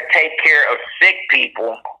there to take care of sick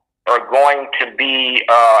people are going to be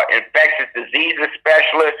infectious diseases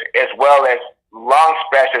specialists, as well as lung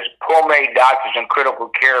specialists, pulmonary doctors, and critical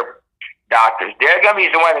care doctors. They're going to be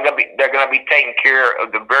the ones they're going to be taking care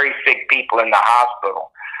of the very sick people in the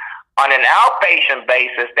hospital. On an outpatient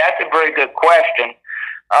basis, that's a very good question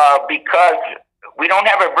because we don't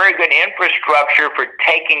have a very good infrastructure for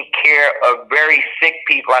taking care of very sick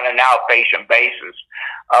people on an outpatient basis.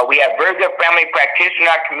 We have very good family practitioners in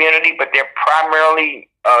our community, but they're primarily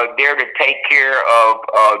there to take care of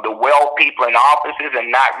the well people in offices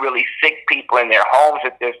and not really sick people in their homes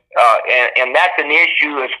at this. And that's an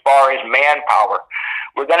issue as far as manpower.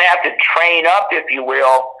 We're going to have to train up, if you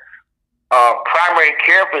will, primary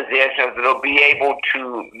care physicians that will be able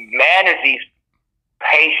to manage these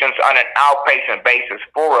patients on an outpatient basis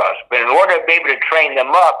for us. But in order to be able to train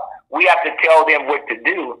them up, we have to tell them what to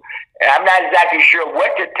do. And I'm not exactly sure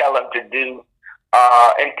what to tell them to do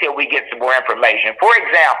until we get some more information. For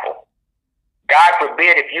example, God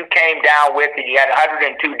forbid if you came down with it, you had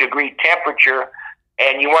 102-degree temperature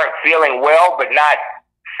and you weren't feeling well but not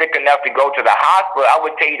sick enough to go to the hospital, I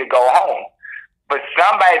would tell you to go home. But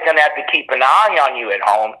somebody's going to have to keep an eye on you at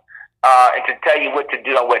home and to tell you what to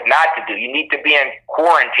do and what not to do. You need to be in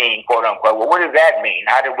quarantine, quote unquote. Well, what does that mean?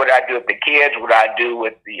 What do I do with the kids? What do I do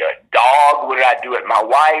with the dog? What do I do with my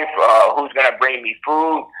wife? Who's going to bring me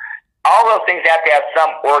food? All those things have to have some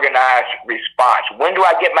organized response. When do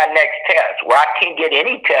I get my next test? Well, I can't get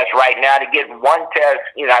any test right now. To get one test,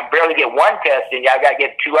 I barely get one test, and I got to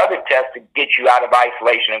get two other tests to get you out of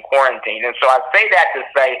isolation and quarantine. And so I say that to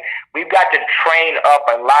say we've got to train up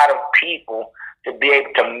a lot of people to be able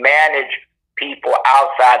to manage people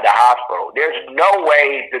outside the hospital. There's no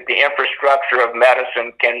way that the infrastructure of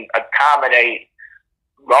medicine can accommodate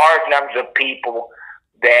large numbers of people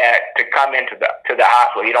that to come into the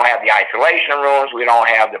hospital. You don't have the isolation rooms. We don't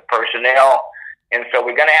have the personnel. And so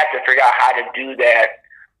we're going to have to figure out how to do that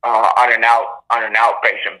on an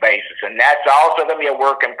outpatient basis. And that's also going to be a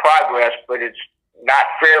work in progress, but it's not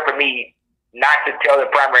fair for me not to tell the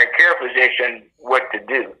primary care physician what to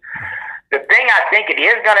do. The thing I think it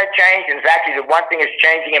is going to change, and it's actually the one thing that's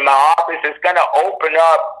changing in my office, is going to open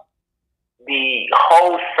up the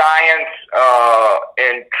whole science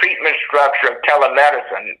and treatment structure of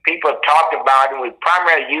telemedicine. People have talked about it. We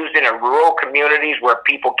primarily use it in rural communities where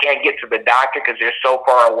people can't get to the doctor because they're so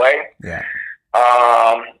far away. Yeah.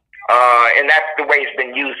 And that's the way it's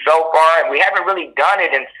been used so far. And we haven't really done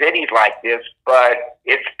it in cities like this, but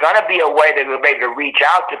it's going to be a way that we'll be able to reach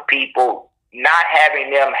out to people, not having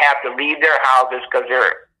them have to leave their houses because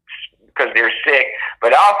they're sick,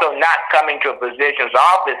 but also not coming to a physician's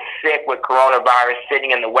office sick with coronavirus,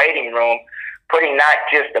 sitting in the waiting room, putting not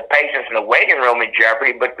just the patients in the waiting room in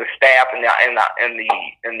jeopardy, but the staff in the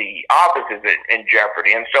offices in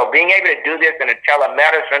jeopardy. And so being able to do this in a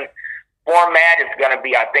telemedicine format is going to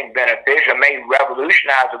be, I think, beneficial. It may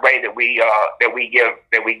revolutionize the way that we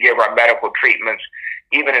give our medical treatments,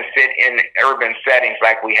 even in urban settings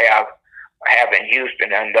like we have in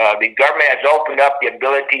Houston. And the government has opened up the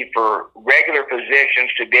ability for regular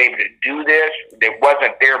physicians to be able to do this. It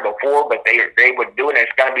wasn't there before, but they would do it. And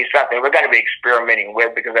it's going to be something we're going to be experimenting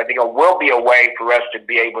with, because I think it will be a way for us to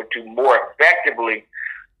be able to more effectively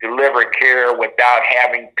deliver care without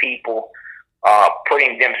having people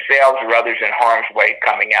putting themselves or others in harm's way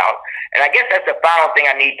coming out. And I guess that's the final thing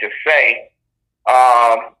I need to say.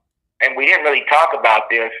 And we didn't really talk about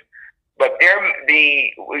this, but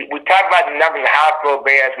we talked about the numbers of hospital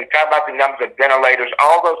beds, we talked about the numbers of ventilators.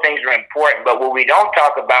 All those things are important, but what we don't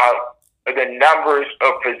talk about are the numbers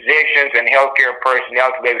of physicians and healthcare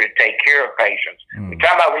personnel to be able to take care of patients. We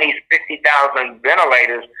talk about we need 60,000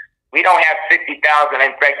 ventilators. We don't have 60,000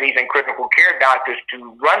 infectious and critical care doctors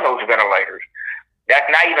to run those ventilators. That's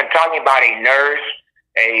not even talking about a nurse,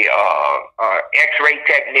 a X-ray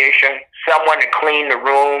technician, someone to clean the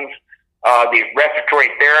rooms, the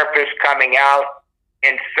respiratory therapist coming out.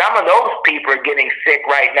 And some of those people are getting sick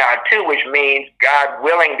right now too, which means, God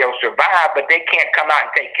willing, they'll survive, but they can't come out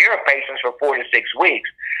and take care of patients for 4 to 6 weeks.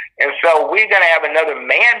 And so we're going to have another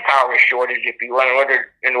manpower shortage, if you will,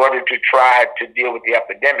 in order to try to deal with the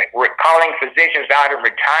epidemic. We're calling physicians out of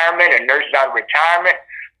retirement and nurses out of retirement.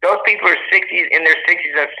 Those people are in their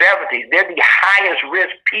 60s and 70s. They're the highest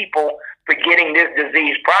risk people for getting this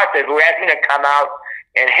disease process. We're asking them to come out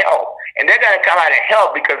and help. And they're going to come out and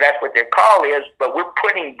help because that's what their call is, but we're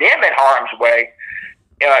putting them in harm's way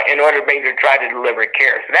in order to be able to try to deliver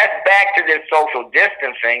care. So that's back to this social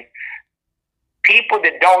distancing. People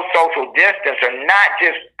that don't social distance are not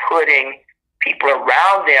just putting people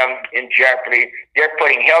around them in jeopardy. They're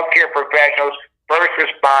putting healthcare professionals, first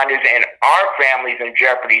responders, and our families in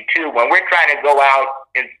jeopardy too. When we're trying to go out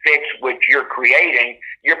and fix what you're creating,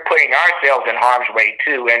 you're putting ourselves in harm's way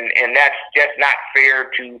too. And that's just not fair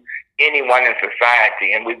to anyone in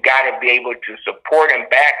society. And we've got to be able to support and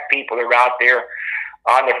back people that are out there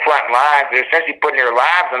on the front lines. They're essentially putting their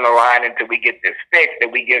lives on the line until we get this fixed,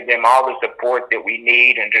 that we give them all the support that we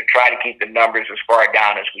need and to try to keep the numbers as far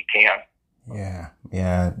down as we can.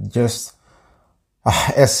 Yeah. Just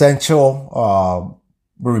essential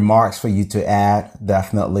remarks for you to add.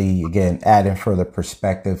 Definitely, again, adding further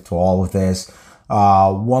perspective to all of this.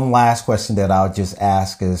 One last question that I'll just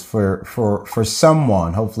ask is for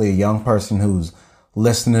someone, hopefully a young person who's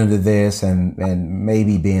listening to this and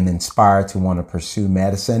maybe being inspired to want to pursue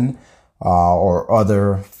medicine, or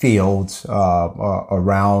other fields,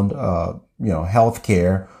 around,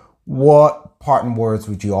 healthcare. What parting words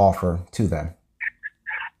would you offer to them?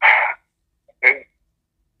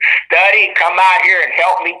 Study, come out here and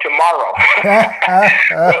help me tomorrow.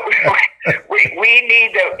 we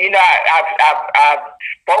need to, I've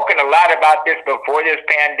spoken a lot about this before this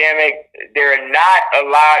pandemic. There are not a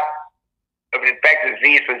lot of infectious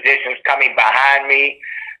disease physicians coming behind me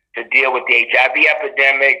to deal with the HIV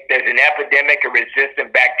epidemic. There's an epidemic of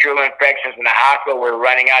resistant bacterial infections in the hospital. We're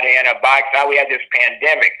running out of antibiotics. Now we have this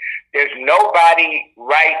pandemic. There's nobody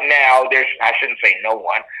right now. I shouldn't say no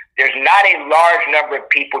one. There's not a large number of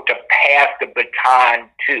people to pass the baton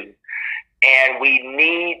to. And we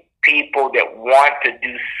need people that want to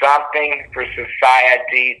do something for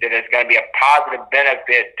society that is going to be a positive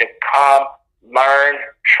benefit to come, learn,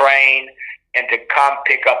 train, and to come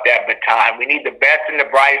pick up that baton. We need the best and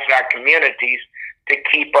the brightest in our communities to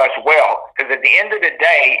keep us well. Because at the end of the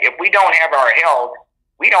day, if we don't have our health,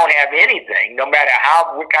 we don't have anything. No matter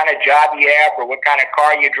what kind of job you have or what kind of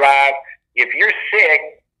car you drive, if you're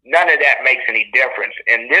sick, none of that makes any difference.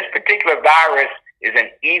 And this particular virus is an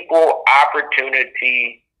equal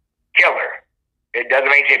opportunity killer. It doesn't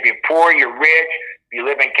make if you're poor, you're rich, if you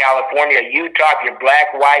live in California, Utah, if you're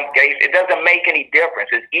black, white, gay, it doesn't make any difference.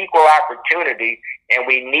 It's equal opportunity, and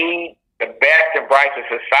we need the best and brightest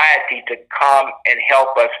society to come and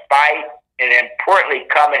help us fight, and importantly,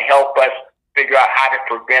 come and help us figure out how to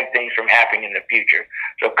prevent things from happening in the future.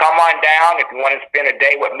 So come on down. If you want to spend a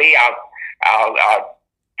day with me, I'll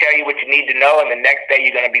tell you what you need to know, and the next day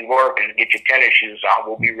you're going to be working. Get your tennis shoes on.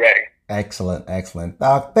 We'll be ready. Excellent.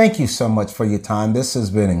 Thank you so much for your time. This has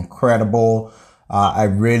been incredible. I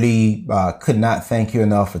really could not thank you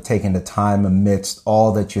enough for taking the time amidst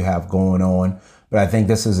all that you have going on. But I think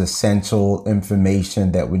this is essential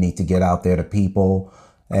information that we need to get out there to people.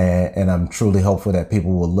 And I'm truly hopeful that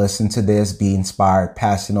people will listen to this, be inspired,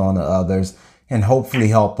 pass it on to others, and hopefully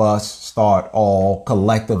help us start all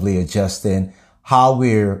collectively adjusting how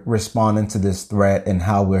we're responding to this threat and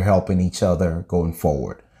how we're helping each other going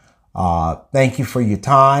forward. Thank you for your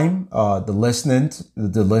time, the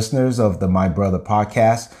listeners of the My Brother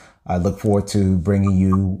podcast. I look forward to bringing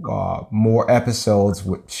you more episodes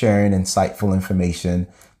with sharing insightful information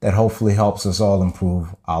that hopefully helps us all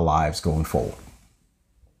improve our lives going forward.